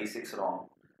get our basics wrong,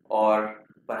 or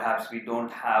perhaps we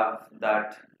don't have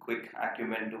that quick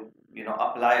acumen to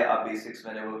apply our basics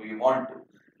whenever we want to.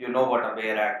 You know what a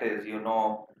Ware Act is, you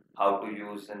know how to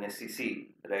use an SEC,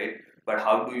 right? But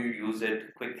how do you use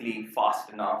it quickly, fast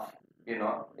enough,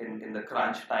 in the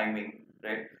crunch timing,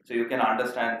 right? So you can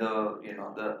understand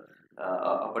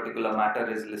a particular matter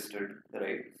is listed,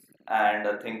 right? And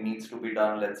a thing needs to be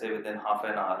done, let's say within half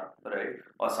an hour, right?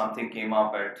 Or something came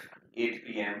up at 8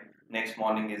 p.m. Next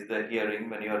morning is the hearing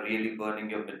when you're really burning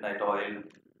your midnight oil,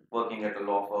 working at a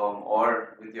law firm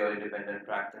or with your independent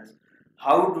practice.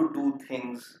 How to do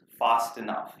things fast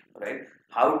enough, right?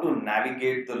 How to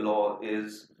navigate the law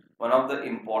is one of the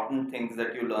important things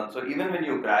that you learn. So even when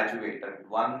you graduate,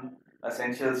 one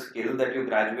essential skill that you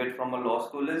graduate from a law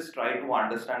school is try to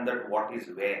understand that what is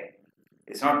where.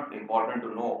 It's not important to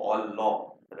know all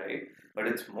law, right? But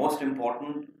it's most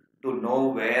important to know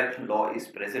where law is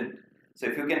present. So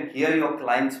if you can hear your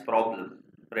client's problem,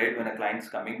 right, when a client's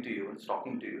coming to you and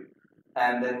talking to you,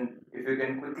 and then if you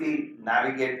can quickly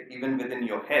navigate even within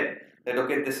your head that,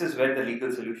 okay, this is where the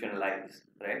legal solution lies,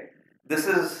 right? This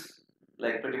is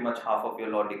like pretty much half of your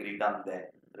law degree done there,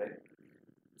 right?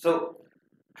 So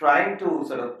trying to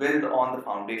sort of build on the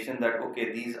foundation that,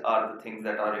 okay, these are the things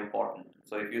that are important.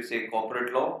 So if you say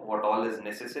corporate law, what all is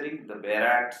necessary, the Ware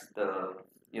Acts, the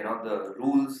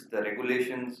rules, the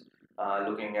regulations,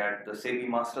 looking at the SEBI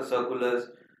master circulars,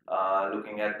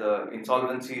 looking at the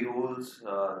insolvency rules,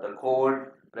 the code,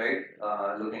 right?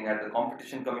 Looking at the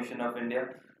Competition Commission of India.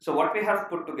 So what we have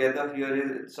put together here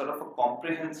is it's sort of a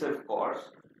comprehensive course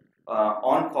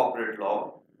on corporate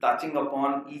law, touching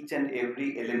upon each and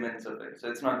every elements of it. So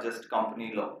it's not just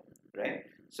company law, right?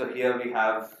 So here we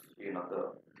have,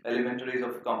 the elementaries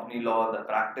of company law, the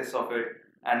practice of it,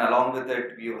 and along with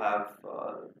it, you have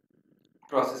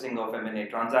processing of M&A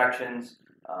transactions,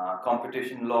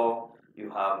 competition law,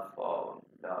 you have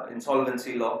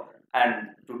insolvency law, and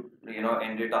to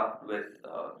end it up with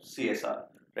CSR.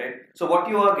 Right. So what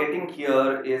you are getting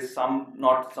here is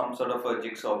not some sort of a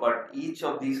jigsaw, but each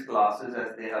of these classes,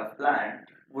 as they have planned,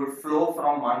 would flow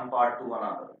from one part to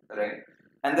another, right?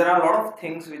 And there are a lot of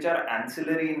things which are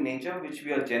ancillary in nature, which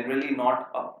we are generally not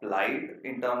applied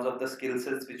in terms of the skill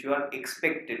sets which you are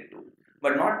expected to.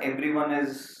 But not everyone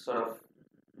is sort of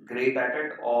great at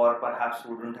it, or perhaps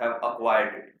wouldn't have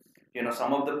acquired it.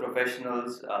 Some of the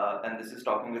professionals, and this is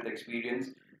talking with experience,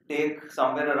 take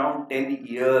somewhere around 10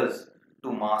 years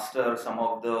to master some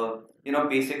of the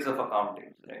basics of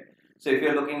accounting, right? So if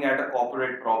you're looking at a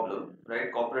corporate problem,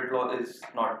 right, corporate law is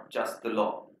not just the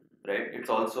law, right?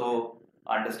 It's also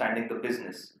understanding the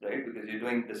business, right, because you're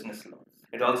doing business law.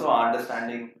 It's also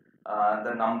understanding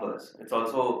the numbers. It's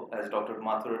also, as Dr.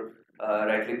 Mathur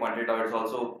rightly pointed out, it's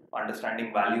also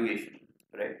understanding valuation,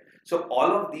 right? So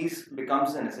all of these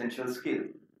becomes an essential skill.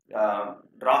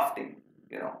 Drafting,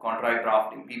 contract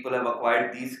drafting. People have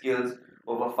acquired these skills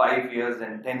over 5 years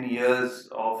and 10 years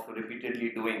of repeatedly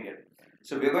doing it.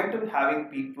 So we're going to be having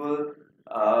people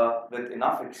with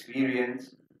enough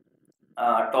experience,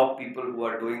 top people who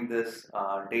are doing this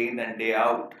day in and day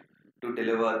out to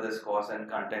deliver this course and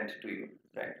content to you,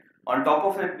 right? On top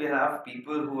of it, we have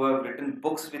people who have written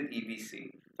books with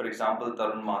EBC. For example,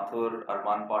 Tarun Mathur,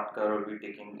 Arman Patkar will be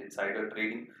taking insider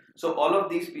trading. So all of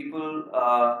these people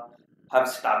have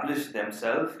established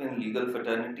themselves in legal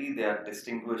fraternity. They are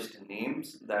distinguished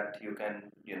names that you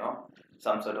can,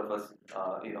 some sort of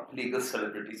a, legal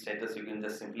celebrity status. You can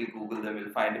just simply Google them. You'll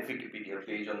find a Wikipedia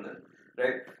page on them,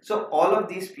 right? So all of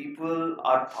these people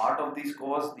are part of this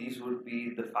course. These would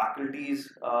be the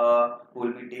faculties who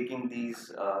will be taking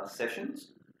these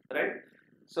sessions, right?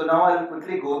 So now I'll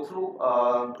quickly go through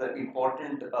the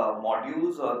important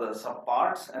modules or the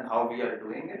subparts and how we are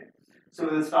doing it. So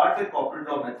we'll start with corporate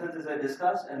law methods, as I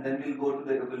discussed, and then we'll go to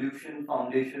the evolution,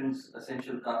 foundations,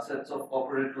 essential concepts of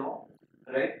corporate law,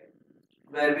 right?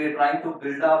 Where we're trying to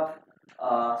build up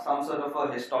some sort of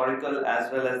a historical as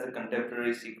well as the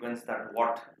contemporary sequence that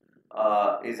what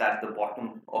is at the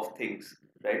bottom of things,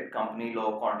 right? Company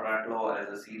law, contract law as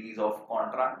a series of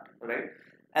contract, right?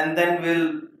 And then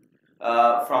we'll,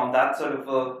 from that sort of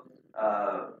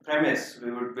a premise,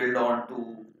 we would build on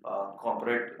to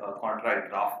corporate contract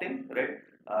drafting, right?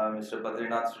 Mr.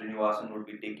 Badrinath Srinivasan would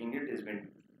be taking it. He's been,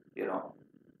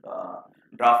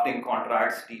 drafting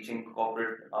contracts, teaching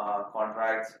corporate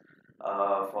contracts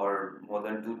for more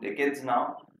than 2 decades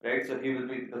now, right? So he will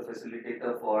be the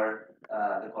facilitator for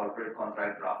the corporate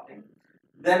contract drafting.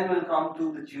 Then we'll come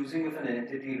to the choosing of an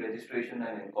entity, registration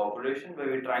and incorporation, where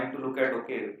we're trying to look at,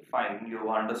 okay, fine, you've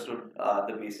understood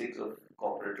the basics of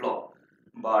corporate law,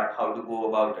 but how to go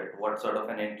about it? What sort of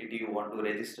an entity you want to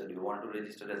register? Do you want to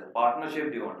register as a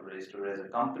partnership? Do you want to register as a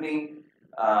company?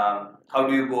 How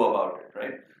do you go about it,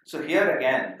 right? So here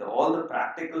again, all the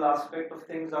practical aspect of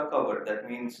things are covered. That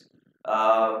means,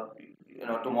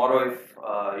 tomorrow if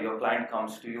your client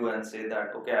comes to you and say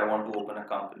that, okay, I want to open a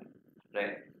company,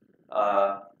 right?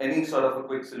 Any sort of a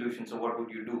quick solution. So what would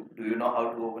you do? Do you know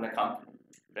how to open a company,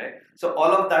 right? So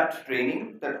all of that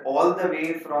training, that all the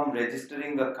way from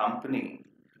registering a company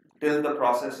till the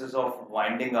processes of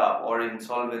winding up or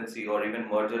insolvency or even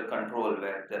merger control,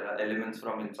 where there are elements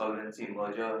from insolvency,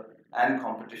 merger and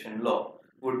competition law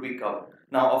would be covered.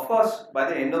 Now, of course, by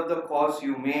the end of the course,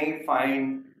 you may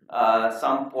find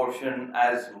some portion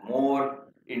as more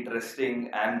interesting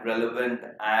and relevant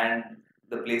and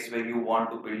the place where you want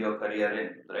to build your career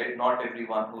in, right? Not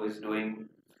everyone who is doing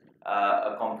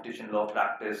a competition law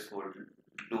practice would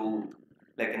do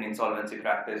like an insolvency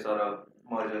practice or a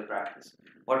merger practice.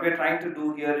 What we're trying to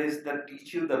do here is that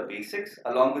teach you the basics.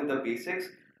 Along with the basics,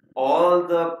 all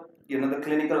the the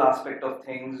clinical aspect of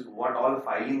things, what all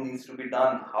filing needs to be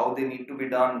done, how they need to be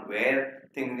done, where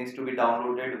things needs to be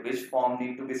downloaded, which form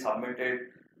need to be submitted,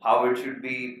 how it should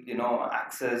be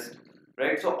accessed,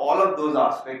 right? So all of those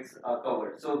aspects are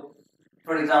covered. So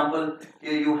for example,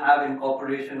 here you have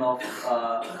incorporation of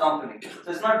a company.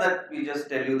 So it's not that we just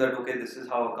tell you that, okay, this is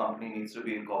how a company needs to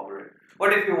be incorporated.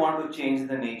 What if you want to change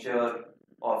the nature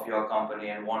of your company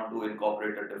and want to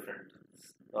incorporate a different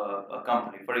a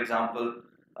company? For example,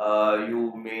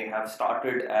 you may have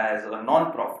started as a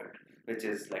non-profit, which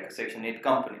is like a Section 8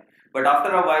 company. But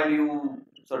after a while, you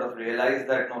sort of realize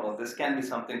that no, this can be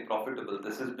something profitable.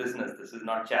 This is business. This is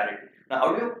not charity. Now,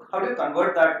 how do you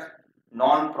convert that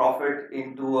non-profit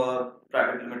into a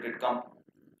private limited company?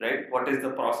 Right? What is the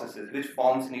processes? Which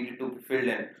forms needed to be filled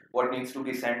in? What needs to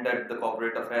be sent at the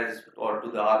corporate affairs or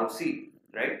to the ROC?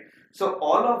 Right? So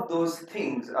all of those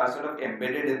things are sort of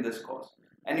embedded in this course,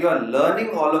 and you are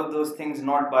learning all of those things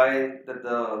not by that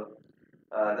the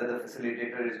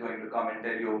facilitator is going to come and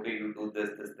tell you, okay, you do this.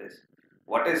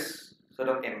 What is sort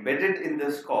of embedded in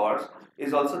this course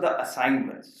is also the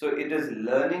assignments. So it is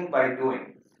learning by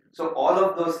doing. So all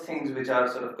of those things which are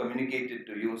sort of communicated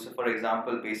to you. So for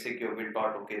example, basic, you've been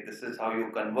taught, okay, this is how you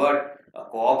convert a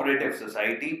cooperative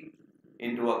society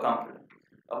into a company.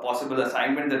 A possible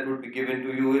assignment that would be given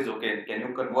to you is, okay, can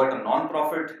you convert a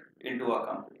non-profit into a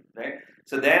company, right?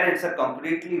 So there it's a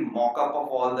completely mock-up of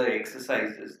all the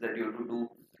exercises that you have to do,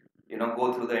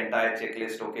 go through the entire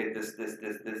checklist. Okay, this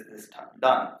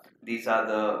done. These are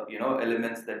the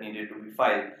elements that needed to be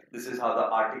filed. This is how the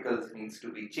articles needs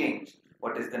to be changed.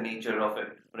 What is the nature of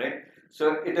it, right?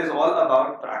 So it is all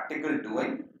about practical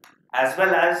doing, as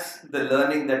well as the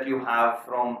learning that you have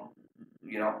from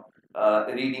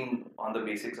reading on the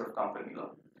basics of company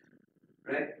law,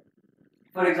 right?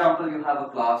 For example, you have a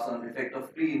class on effect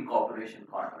of pre-incorporation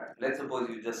contract. Let's suppose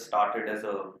you just started as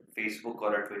a Facebook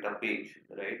or a Twitter page,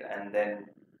 right? And then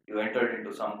you entered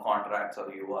into some contracts,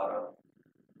 or you are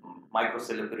a micro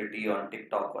celebrity on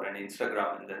TikTok or an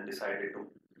Instagram, and then decided to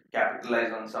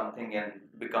capitalize on something and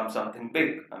become something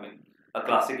big. I mean, a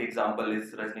classic example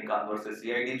is Rajnikant versus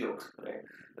CID jokes, right?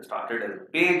 It started as a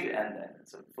page and then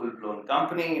it's a full-blown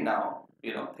company. Now,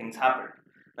 things happen.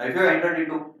 Now, if you entered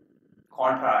into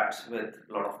contracts with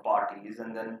a lot of parties,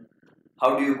 and then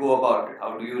how do you go about it?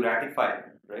 How do you ratify it,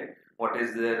 right? What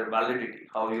is their validity?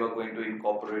 How you are going to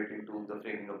incorporate into the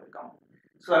framing of the company?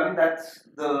 So, I mean, that's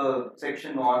the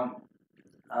section on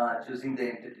choosing the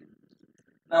entity.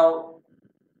 Now,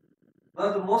 one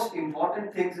of the most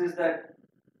important things is that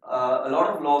a lot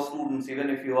of law students, even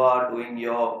if you are doing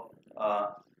your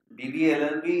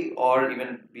BBLLB or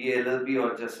even BLLB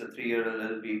or just a 3-year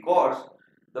LLB course,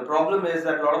 the problem is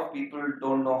that a lot of people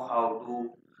don't know how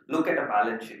to look at a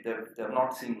balance sheet. They've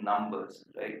not seen numbers,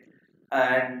 right?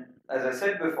 And as I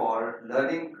said before,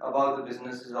 learning about the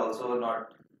business is also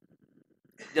not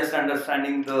just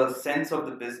understanding the sense of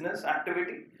the business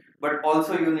activity, but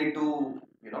also you need to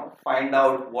find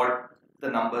out what the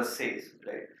numbers says,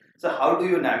 right? So how do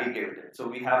you navigate it? So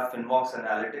we have Finvox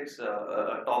Analytics,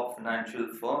 a top financial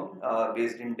firm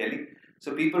based in Delhi.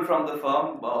 So people from the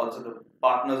firm, also the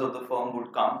partners of the firm,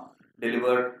 would come,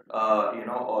 deliver,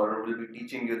 or will be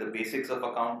teaching you the basics of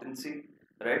accountancy,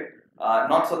 right?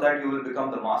 Not so that you will become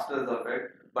the masters of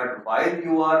it, but while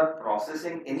you are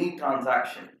processing any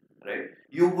transaction, right,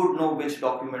 you would know which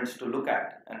documents to look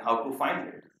at and how to find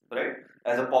it, right?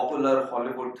 As a popular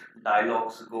Hollywood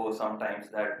dialogues go sometimes,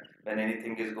 that when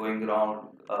anything is going wrong,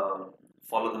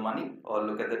 follow the money or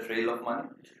look at the trail of money.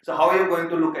 So how are you going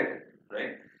to look at it,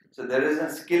 right? So there is a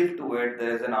skill to it,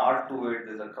 there is an art to it,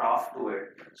 there's a craft to it.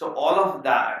 So all of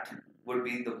that would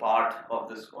be the part of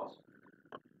this course.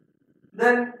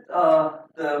 Then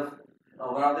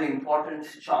one of the important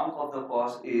chunk of the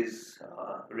course is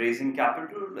raising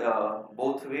capital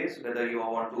both ways, whether you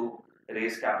want to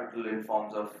raise capital in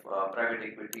forms of private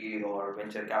equity or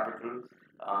venture capital.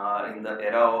 In the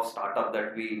era of startup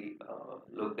that we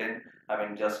looked in, I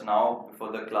mean, just now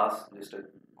before the class, just a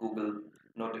Google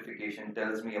notification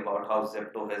tells me about how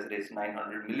Zepto has raised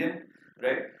 900 million,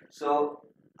 right? So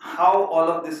how all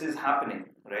of this is happening,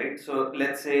 right? So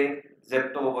let's say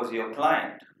Zepto was your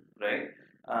client, right?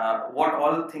 What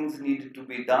all things need to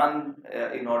be done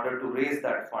in order to raise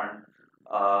that fund.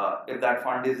 If that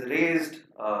fund is raised,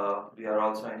 we are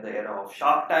also in the era of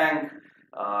Shark Tank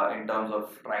in terms of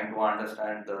trying to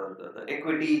understand the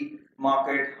equity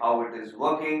market, how it is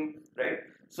working, right?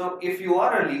 So if you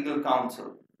are a legal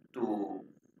counsel to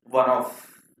one of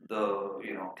the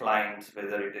clients,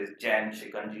 whether it is Jen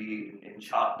Shikanji in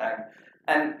Shark Tank,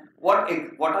 and what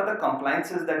are the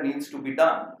compliances that needs to be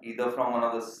done, either from one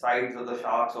of the sides of the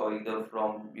sharks or either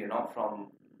from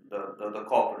from the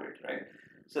corporate, right?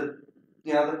 So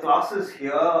the classes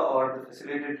here or the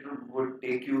facilitator would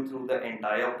take you through the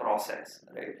entire process,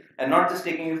 right? And not just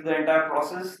taking you through the entire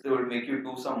process, they would make you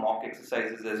do some mock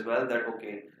exercises as well. That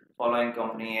okay, following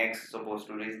company X supposed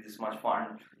to raise this much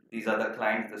fund. These are the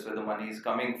clients. This is where the money is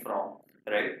coming from,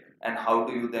 right? And how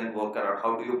do you then work around?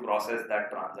 How do you process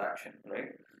that transaction,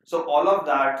 right? So all of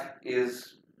that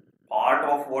is part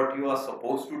of what you are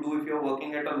supposed to do if you're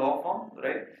working at a law firm,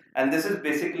 right? And this is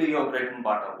basically your bread and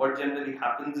butter. What generally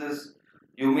happens is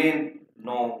you may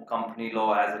know company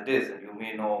law as it is, and you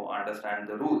may understand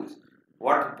the rules.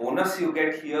 What bonus you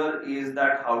get here is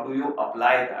that how do you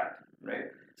apply that, right?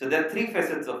 So there are three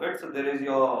facets of it. So there is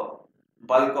your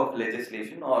bulk of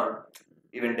legislation or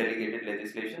even delegated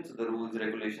legislation, so the rules,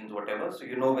 regulations, whatever. So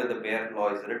you know where the bare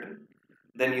law is written.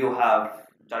 Then you have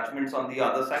judgments on the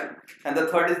other side. And the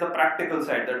third is the practical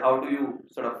side, that how do you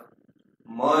sort of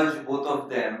merge both of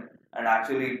them and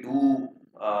actually do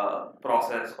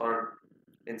process or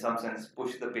in some sense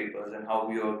push the papers, and how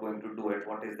you are going to do it,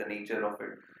 what is the nature of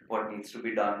it, what needs to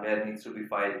be done, where needs to be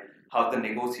filed, how the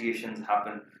negotiations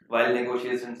happen, while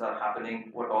negotiations are happening,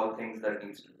 what all things that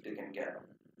needs to be taken care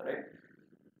of, right?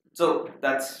 So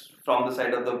that's from the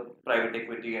side of the private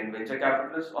equity and venture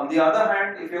capitalists. On the other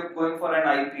hand, if you're going for an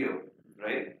IPO,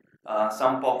 right,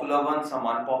 some popular ones, some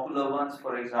unpopular ones,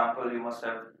 for example, you must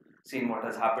have seen what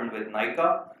has happened with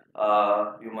Nika,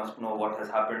 you must know what has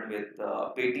happened with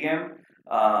Paytm,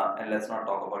 and let's not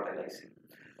talk about LIC.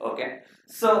 Okay,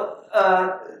 so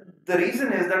the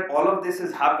reason is that all of this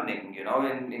is happening,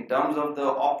 in terms of the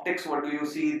optics. What do you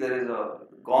see? There is a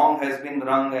gong has been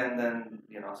rung and then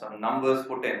some numbers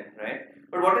put in, right?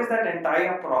 But what is that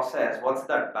entire process? What's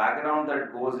that background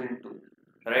that goes into,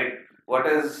 right? What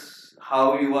is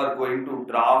how you are going to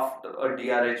draft a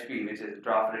DRHP, which is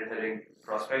draft red herring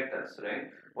prospectus, right?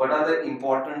 What are the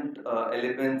important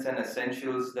elements and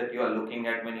essentials that you are looking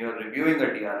at when you are reviewing a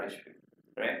DRHP,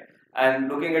 right? And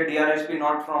looking at DRHP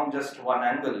not from just one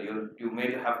angle, you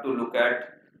may have to look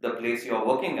at the place you are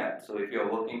working at. So if you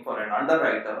are working for an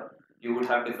underwriter, you would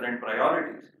have different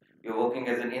priorities. You're working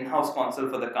as an in-house counsel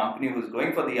for the company who is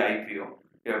going for the IPO.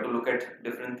 You have to look at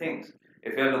different things.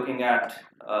 If you're looking at,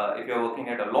 if you're working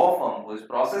at a law firm who is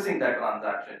processing that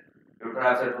transaction, you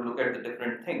perhaps have to look at the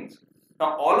different things.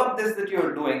 Now, all of this that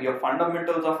you're doing, your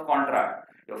fundamentals of contract,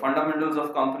 your fundamentals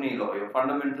of company law, your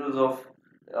fundamentals of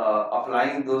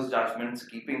applying those judgments,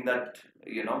 keeping that,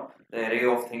 the array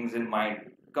of things in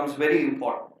mind becomes very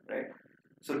important, right?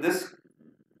 So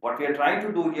what we are trying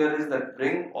to do here is that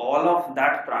bring all of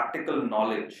that practical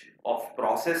knowledge of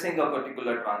processing a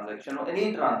particular transaction or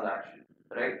any transaction,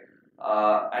 right?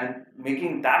 And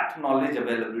making that knowledge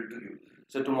available to you.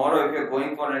 So tomorrow, if you're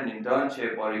going for an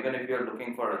internship or even if you're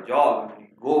looking for a job, you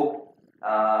go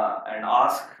and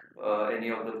ask any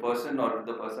of the person, or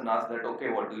the person asks that,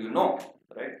 okay, what do you know,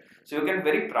 right? So you can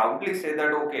very proudly say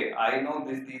that, okay, I know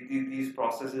these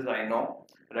processes, I know,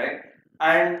 right?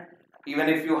 And even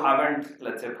if you haven't,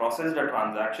 let's say, processed a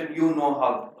transaction, you know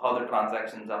how the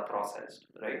transactions are processed,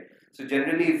 right? So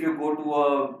generally, if you go to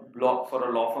a block for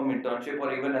a law firm internship,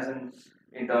 or even as an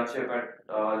internship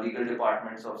at legal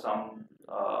departments of some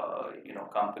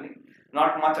company,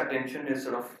 not much attention is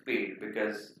sort of paid,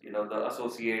 because the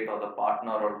associate or the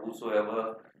partner or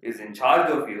whosoever is in charge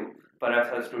of you perhaps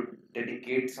has to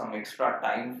dedicate some extra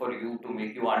time for you to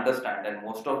make you understand, and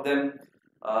most of them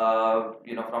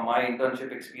from my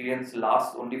internship experience,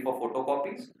 lasts only for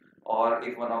photocopies, or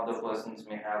if one of the persons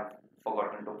may have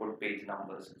forgotten to put page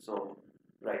numbers. So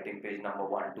writing page number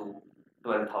 1 to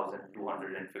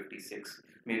 12,256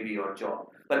 may be your job.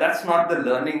 But that's not the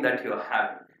learning that you're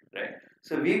having, right?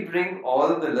 So we bring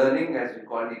all the learning, as we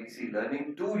call EBC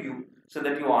learning, to you so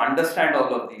that you understand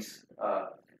all of these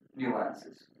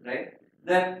nuances, right?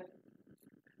 Then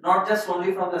not just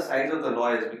only from the sides of the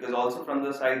lawyers, because also from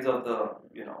the sides of the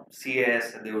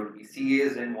CS, there would be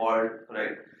CAs involved,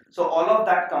 right? So all of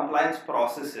that compliance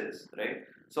processes, right?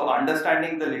 So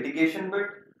understanding the litigation bit,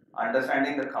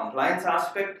 understanding the compliance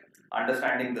aspect,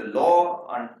 understanding the law,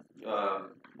 and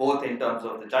both in terms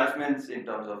of the judgments, in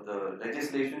terms of the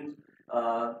legislation.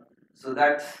 So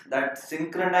that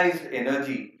synchronized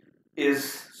energy is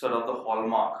sort of the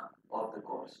hallmark of the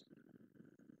course.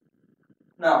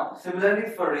 Now, similarly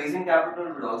for raising capital,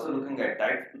 we're also looking at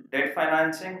debt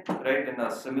financing, right? In a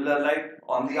similar light.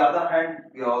 On the other hand,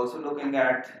 we are also looking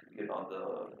at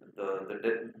the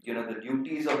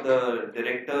duties of the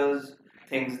directors,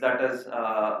 things that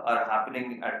are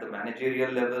happening at the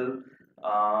managerial level.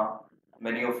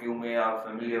 Many of you may are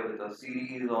familiar with a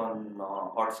series on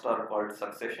Hotstar called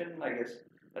Succession, I guess,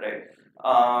 right?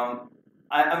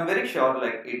 I'm very sure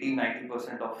like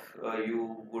 80-90% of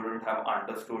you wouldn't have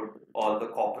understood all the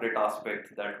corporate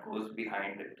aspect that goes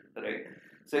behind it, right?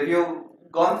 So if you've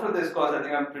gone through this course, I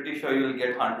think I'm pretty sure you'll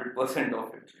get 100%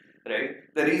 of it, right?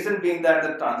 The reason being that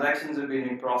the transactions are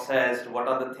being processed, what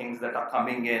are the things that are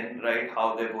coming in, right?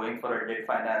 How they're going for a debt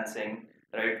financing,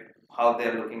 right? How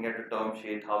they're looking at a term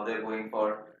sheet, how they're going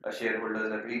for a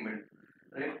shareholders agreement,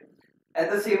 right?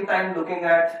 At the same time, looking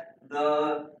at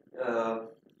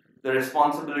the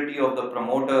responsibility of the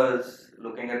promoters,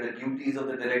 looking at the duties of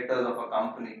the directors of a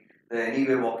company. They're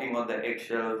anyway walking on the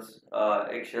eggshells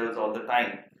all the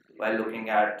time while looking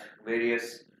at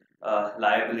various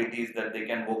liabilities that they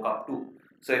can walk up to.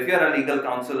 So if you're a legal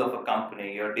counsel of a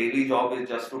company, your daily job is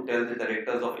just to tell the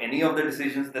directors of any of the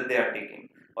decisions that they are taking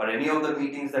or any of the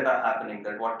meetings that are happening,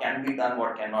 that what can be done,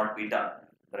 what cannot be done.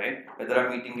 Right? Whether a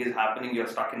meeting is happening, you're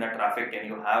stuck in the traffic, can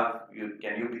you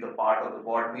be the part of the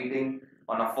board meeting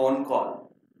on a phone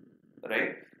call,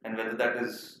 right? And whether that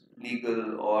is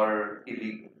legal or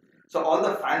illegal. So all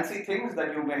the fancy things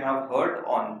that you may have heard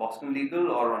on Boston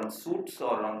Legal or on Suits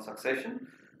or on Succession,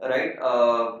 right?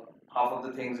 Half of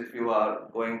the things, if you are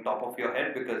going top of your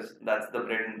head, because that's the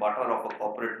bread and butter of a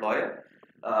corporate lawyer,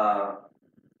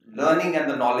 learning and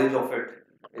the knowledge of it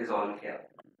is all here,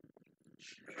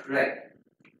 right?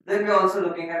 Then we're also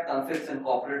looking at conflicts in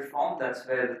corporate form. That's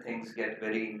where the things get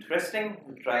very interesting.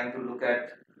 We're trying to look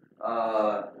at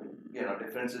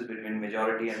differences between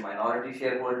majority and minority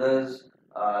shareholders,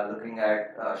 looking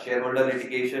at shareholder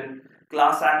litigation,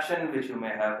 class action, which you may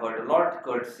have heard a lot,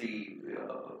 courtesy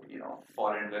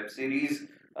foreign web series,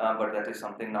 but that is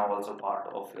something now also part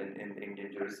of in the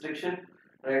Indian jurisdiction,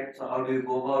 right? So how do you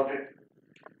go about it?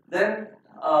 Then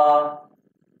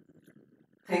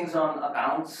things on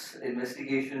accounts,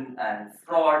 investigation, and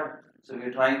fraud. So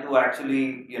we're trying to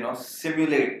actually,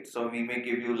 simulate. So we may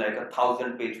give you like a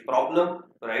 1,000-page problem,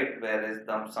 right? Where is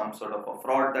some sort of a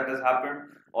fraud that has happened.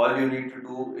 All you need to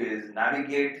do is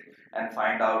navigate and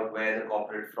find out where the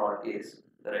corporate fraud is,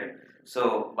 right?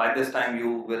 So by this time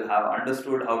you will have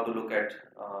understood how to look at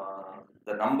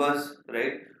the numbers,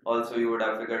 right? Also, you would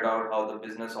have figured out how the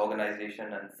business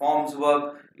organization and forms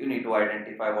work. You need to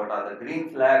identify what are the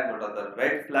green flags, what are the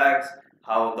red flags,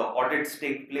 how the audits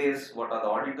take place, what are the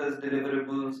auditor's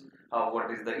deliverables, what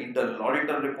is the internal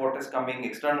auditor report is coming,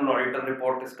 external auditor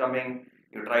report is coming.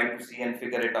 You try to see and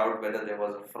figure it out whether there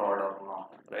was a fraud or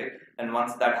not, right? And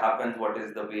once that happens, what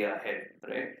is the way ahead,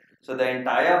 right? So the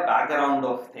entire background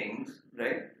of things,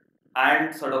 right?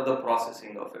 And sort of the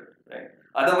processing of it, right?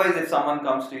 Otherwise, if someone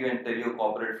comes to you and tell you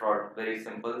corporate fraud, very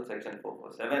simple, section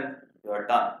 447, you are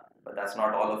done. But that's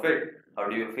not all of it. How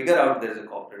do you figure out there's a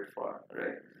corporate fraud,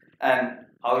 right? And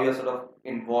how you're sort of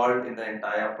involved in the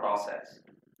entire process,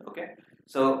 okay?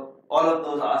 So all of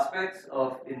those aspects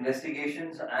of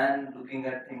investigations and looking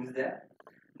at things there.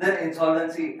 Then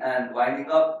insolvency and winding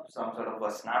up, some sort of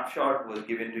a snapshot was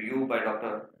given to you by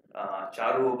Dr.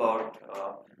 Charu about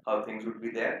how things would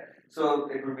be there. So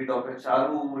it would be Dr.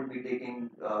 Charu who would be taking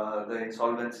the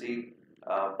insolvency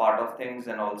part of things,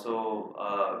 and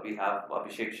also we have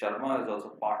Abhishek Sharma, who is also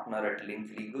partner at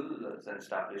Link Legal, it's an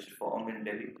established firm in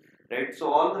Delhi, right?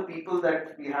 So all the people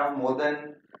that we have, more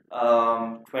than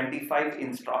 25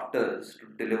 instructors to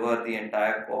deliver the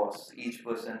entire course. Each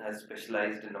person has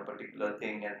specialized in a particular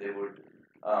thing, and they would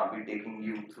be taking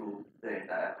you through the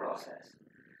entire process.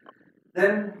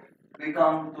 Then we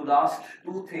come to last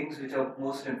two things which are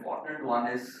most important. One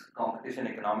is competition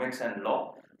economics and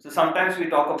law. So sometimes we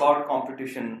talk about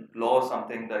competition law,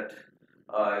 something that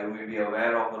You may be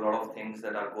aware of a lot of things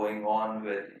that are going on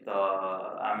with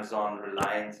Amazon,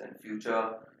 Reliance, and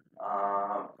Future.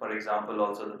 For example,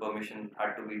 also the permission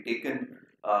had to be taken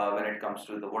when it comes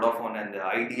to the Vodafone and the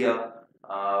Idea.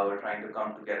 We're trying to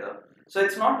come together. So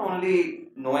it's not only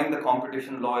knowing the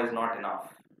competition law is not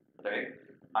enough, right?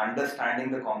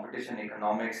 Understanding the competition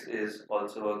economics is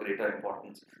also a greater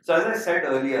importance. So as I said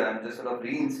earlier, I'm just sort of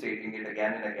reinstating it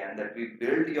again and again that we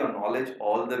build your knowledge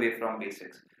all the way from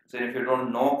basics. So if you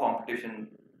don't know competition,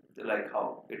 like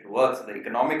how it works, the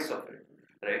economics of it,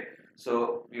 right?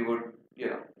 So we would,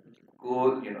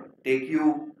 go, take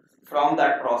you from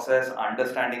that process,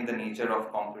 understanding the nature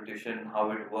of competition,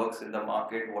 how it works in the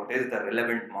market, what is the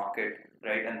relevant market,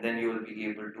 right? And then you will be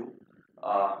able to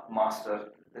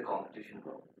master the competition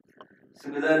law.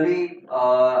 Similarly,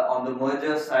 on the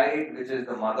merger side, which is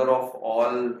the mother of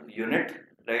all unit,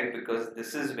 right? Because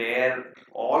this is where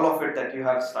all of it that you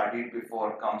have studied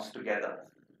before comes together.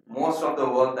 Most of the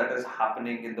work that is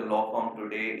happening in the law firm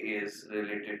today is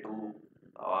related to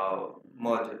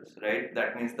mergers, right?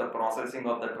 That means the processing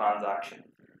of the transaction.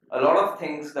 A lot of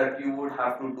things that you would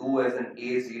have to do as an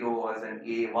A0 or as an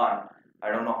A1. I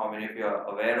don't know how many of you are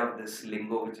aware of this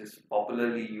lingo, which is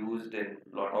popularly used in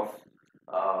a lot of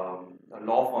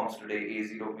law firms today.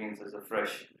 A0 means as a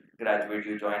fresh graduate,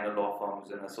 you join a law firm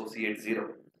as an associate 0,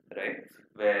 right?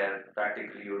 Where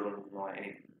practically you don't know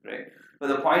anything, right? But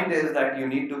the point is that you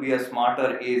need to be a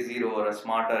smarter A0 or a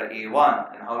smarter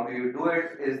A1. And how do you do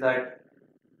it? Is that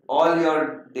all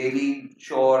your daily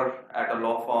chore at a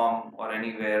law firm or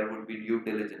anywhere would be due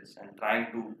diligence and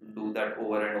trying to do that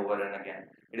over and over and again.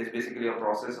 It is basically a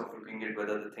process of looking at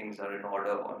whether the things are in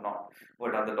order or not.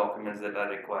 What are the documents that are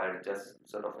required? Just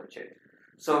sort of a check.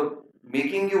 So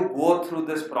making you go through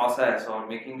this process or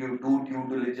making you do due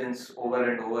diligence over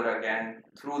and over again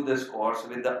through this course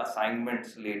with the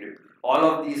assignments later. All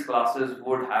of these classes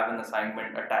would have an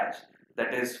assignment attached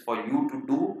that is for you to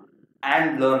do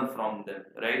and learn from them,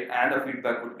 right? And a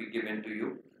feedback would be given to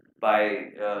you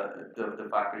by the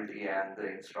faculty and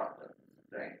the instructor,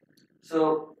 right?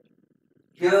 So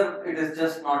here it is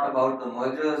just not about the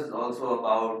mergers, also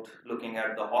about looking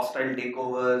at the hostile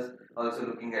takeovers, also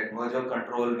looking at merger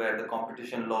control where the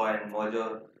competition law and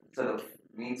merger sort of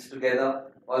meets together.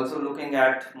 Also looking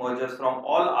at mergers from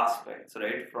all aspects,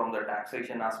 right? From the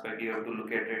taxation aspect, you have to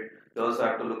look at it. You also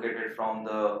have to look at it from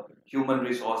the human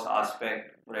resource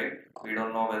aspect, right? We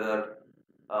don't know whether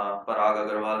Parag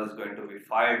Agarwal is going to be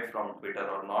fired from Twitter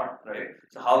or not, right?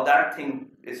 So how that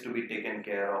thing is to be taken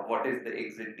care of, what is the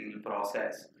exit deal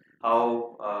process,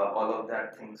 how all of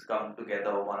that things come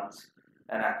together once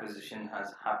an acquisition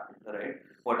has happened, right?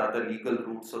 What are the legal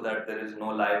routes so that there is no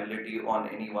liability on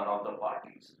any one of the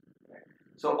parties, right?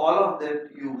 So all of that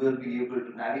you will be able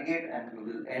to navigate and you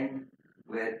will end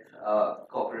with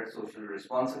corporate social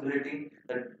responsibility.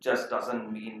 That just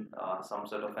doesn't mean some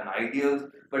sort of an ideal,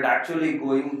 but actually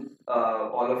going,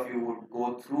 all of you would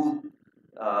go through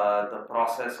the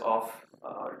process of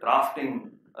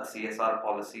drafting a CSR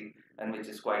policy, and which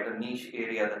is quite a niche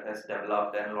area that has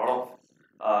developed, and a lot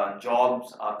of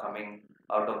jobs are coming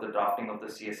out of the drafting of the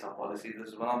CSR policy. This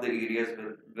is one of the areas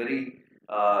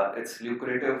where it's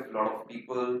lucrative. A lot of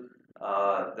people,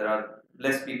 there are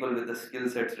less people with the skill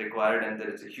sets required, and there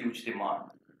is a huge demand.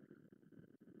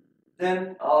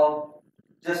 Then,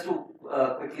 just to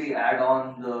quickly add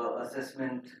on the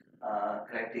assessment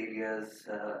criteria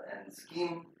and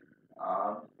scheme,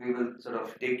 we will sort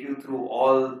of take you through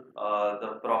all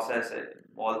the process,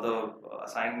 all the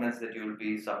assignments that you will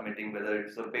be submitting, whether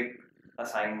it's a big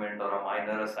assignment or a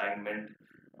minor assignment,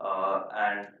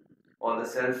 and all the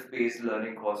self-paced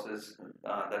learning courses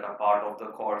that are part of the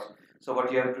course. So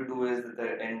what you have to do is at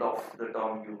the end of the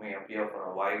term, you may appear for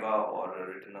a viva or a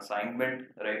written assignment,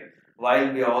 right?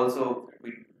 While we are also,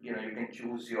 you can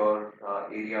choose your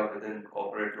area within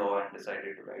corporate law and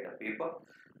decided to write a paper.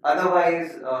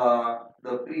 Otherwise,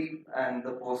 the pre and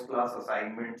the post-class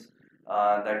assignments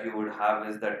that you would have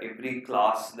is that every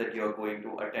class that you are going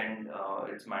to attend,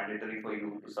 it's mandatory for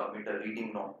you to submit a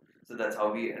reading note. So that's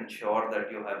how we ensure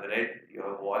that you have read, you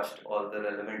have watched all the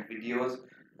relevant videos,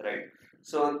 right?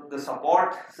 So the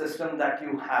support system that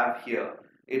you have here,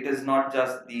 it is not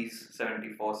just these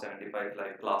 74, 75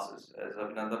 live classes. As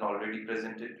Abhinandan already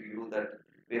presented to you that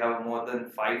we have more than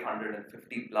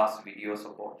 550 plus video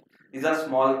support. These are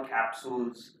small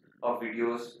capsules of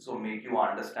videos, so make you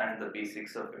understand the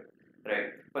basics of it,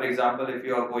 right? For example, if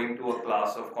you are going to a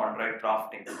class of contract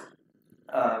drafting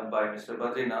by Mr.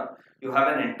 Badrinath, you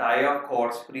have an entire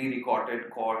course, pre-recorded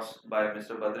course by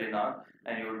Mr. Badrinath,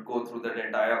 and you would go through that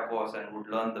entire course and would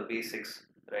learn the basics,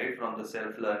 right, from the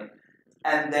self-learning.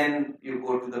 and then you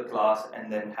go to the class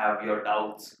and then have your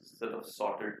doubts sort of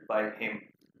sorted by him,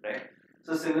 right?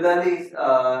 So similarly,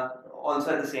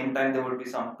 also at the same time, there would be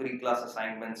some pre-class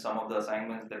assignments, some of the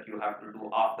assignments that you have to do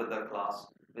after the class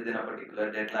within a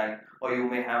particular deadline, or you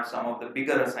may have some of the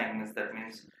bigger assignments. That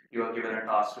means you are given a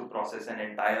task to process an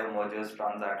entire mergers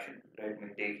transaction, right? It may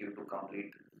take you to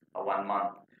complete a 1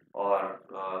 month, or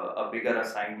a bigger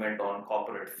assignment on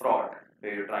corporate fraud,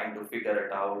 where you're trying to figure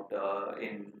it out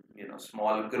in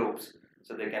small groups.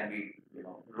 So there can be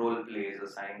role plays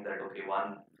assigned that okay,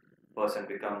 one person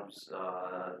becomes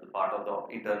the part of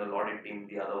the internal audit team,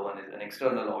 the other one is an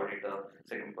external auditor,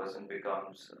 second person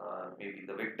becomes maybe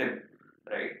the victim,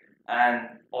 right? And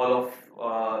all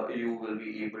of you will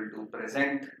be able to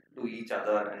present to each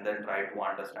other and then try to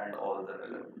understand all the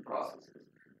relevant processes,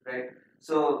 right?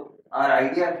 So our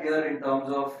idea here in terms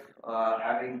of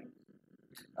having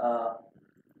uh,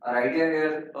 our idea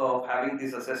here of having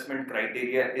this assessment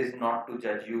criteria is not to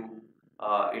judge you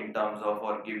in terms of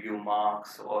or give you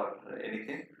marks or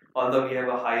anything. Although we have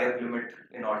a higher limit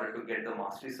in order to get the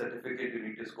mastery certificate, you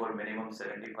need to score minimum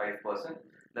 75%.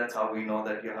 That's how we know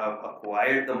that you have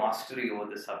acquired the mastery over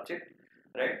the subject,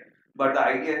 right? But the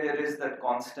idea here is that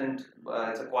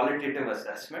it's a qualitative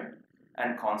assessment,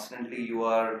 and constantly you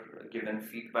are given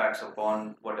feedbacks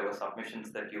upon whatever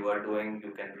submissions that you are doing.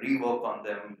 You can rework on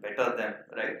them, better them,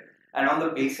 right? And on the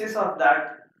basis of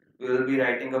that, we will be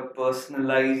writing a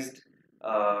personalized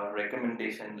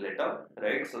recommendation letter,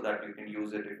 right? So that you can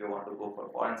use it if you want to go for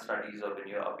foreign studies, or when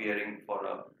you're appearing for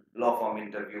a law firm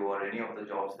interview or any of the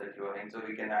jobs that you are in. So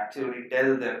we can actually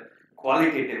tell them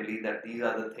qualitatively that these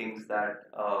are the things that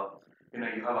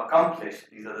you have accomplished.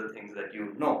 These are the things that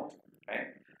you know, right?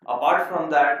 Apart from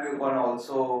that, we can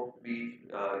also be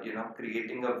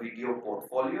creating a video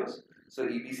portfolios. So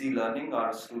EBC Learning,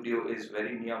 our studio is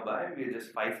very nearby. We're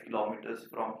just 5 kilometers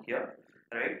from here,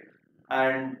 right?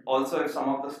 And also, if some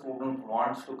of the student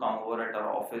wants to come over at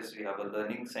our office, we have a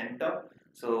learning center.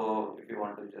 So if you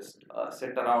want to just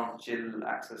sit around, chill,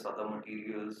 access other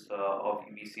materials of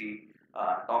EBC,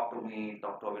 talk to me,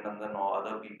 talk to Abhinandan or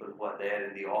other people who are there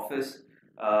in the office,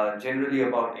 generally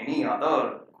about any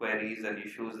other queries and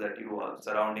issues that you are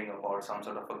surrounding about some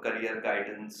sort of a career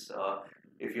guidance.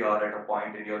 If you are at a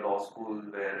point in your law school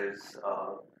where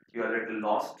you are a little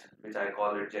lost, which I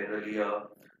call it generally a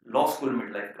law school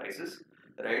midlife crisis,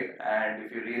 right? And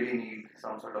if you really need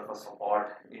some sort of a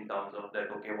support in terms of that,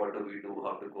 okay, what do we do,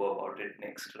 how to go about it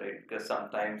next, right? Because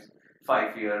sometimes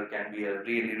 5 year can be a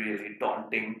really, really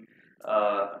daunting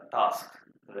task,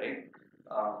 right?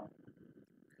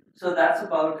 So that's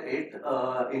about it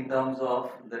in terms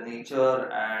of the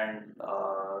nature and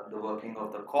the working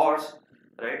of the course,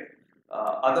 right?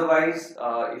 Otherwise,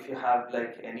 if you have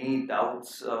like any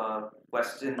doubts,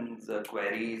 questions,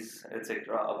 queries,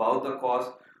 etc. about the course,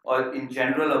 or in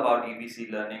general about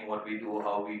EBC learning, what we do,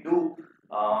 how we do,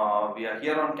 we are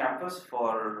here on campus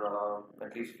for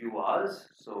at least few hours.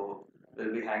 So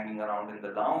we'll be hanging around in the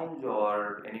lounge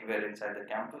or anywhere inside the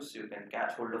campus. You can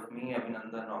catch hold of me,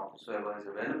 Abhinandan, or whoever is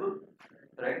available,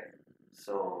 right?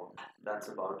 So that's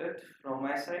about it from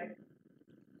my side.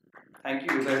 Thank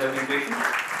you. You guys have been patient.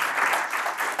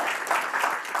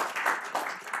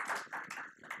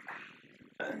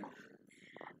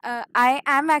 I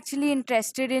am actually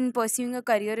interested in pursuing a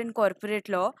career in corporate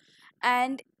law,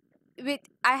 and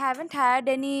I haven't had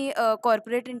any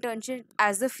corporate internship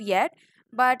as of yet,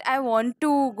 but I want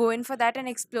to go in for that and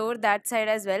explore that side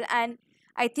as well. And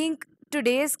I think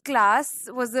today's class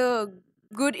was a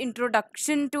good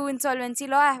introduction to insolvency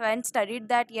law. I haven't studied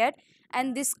that yet,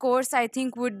 and this course I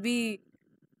think would be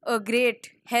a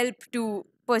great help to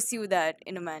pursue that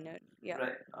in a manner. Yeah.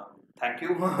 Right. Thank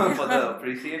you for the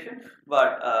appreciation.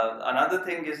 But another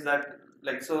thing is that,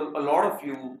 like, so a lot of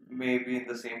you may be in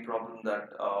the same problem that,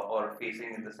 or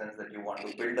facing in the sense that you want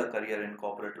to build a career in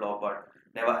corporate law, but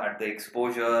never had the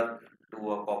exposure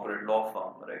to a corporate law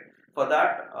firm, right? For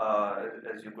that,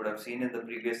 as you could have seen in the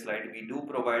previous slide, we do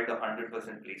provide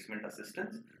 100% placement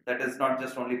assistance. That is not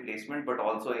just only placement, but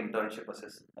also internship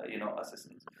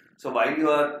assistance. So while you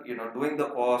are, doing the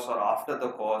course or after the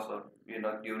course or,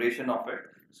 duration of it,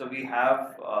 so we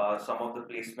have some of the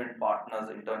placement partners,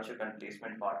 internship and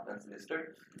placement partners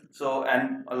listed. So,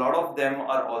 and a lot of them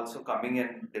are also coming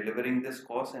and delivering this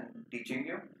course and teaching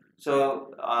you.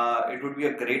 So it would be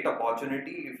a great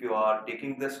opportunity if you are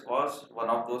taking this course. One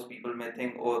of those people may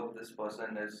think, oh, this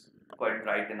person is quite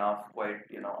bright enough, quite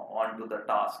on to the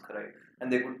task, right?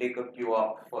 And they could take a queue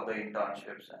up for the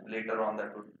internships, and later on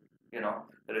that would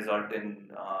result in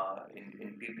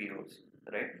PPOs,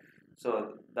 right?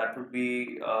 So that would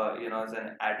be as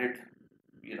an added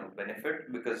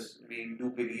benefit, because we do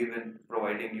believe in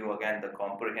providing you again the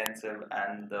comprehensive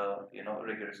and the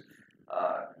rigorous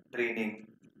training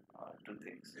to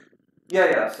things.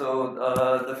 Yeah. So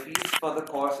the fees for the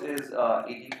course is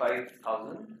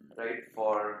 85,000, right,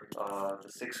 for the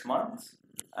 6 months.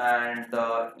 And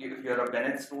if you're a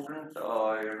Bennett student,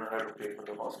 you don't have to pay for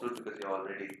the hostel because you're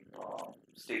already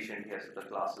stationed here, so the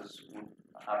classes would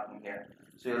happen here.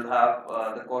 So you'll have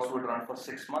the course would run for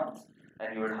 6 months,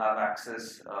 and you would have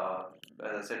access,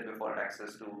 as I said before,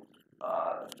 access to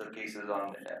the cases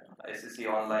on SEC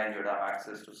online. You'd have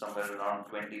access to somewhere around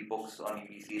 20 books on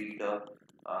EBC Reader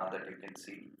that you can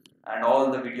see, and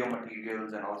all the video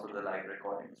materials and also the live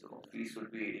recording. So fees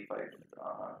would be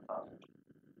 85,000.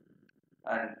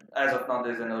 And as of now,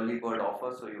 there's an early bird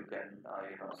offer, so you can,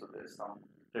 so there's some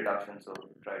reduction. So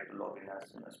try to log in as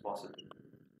soon as possible.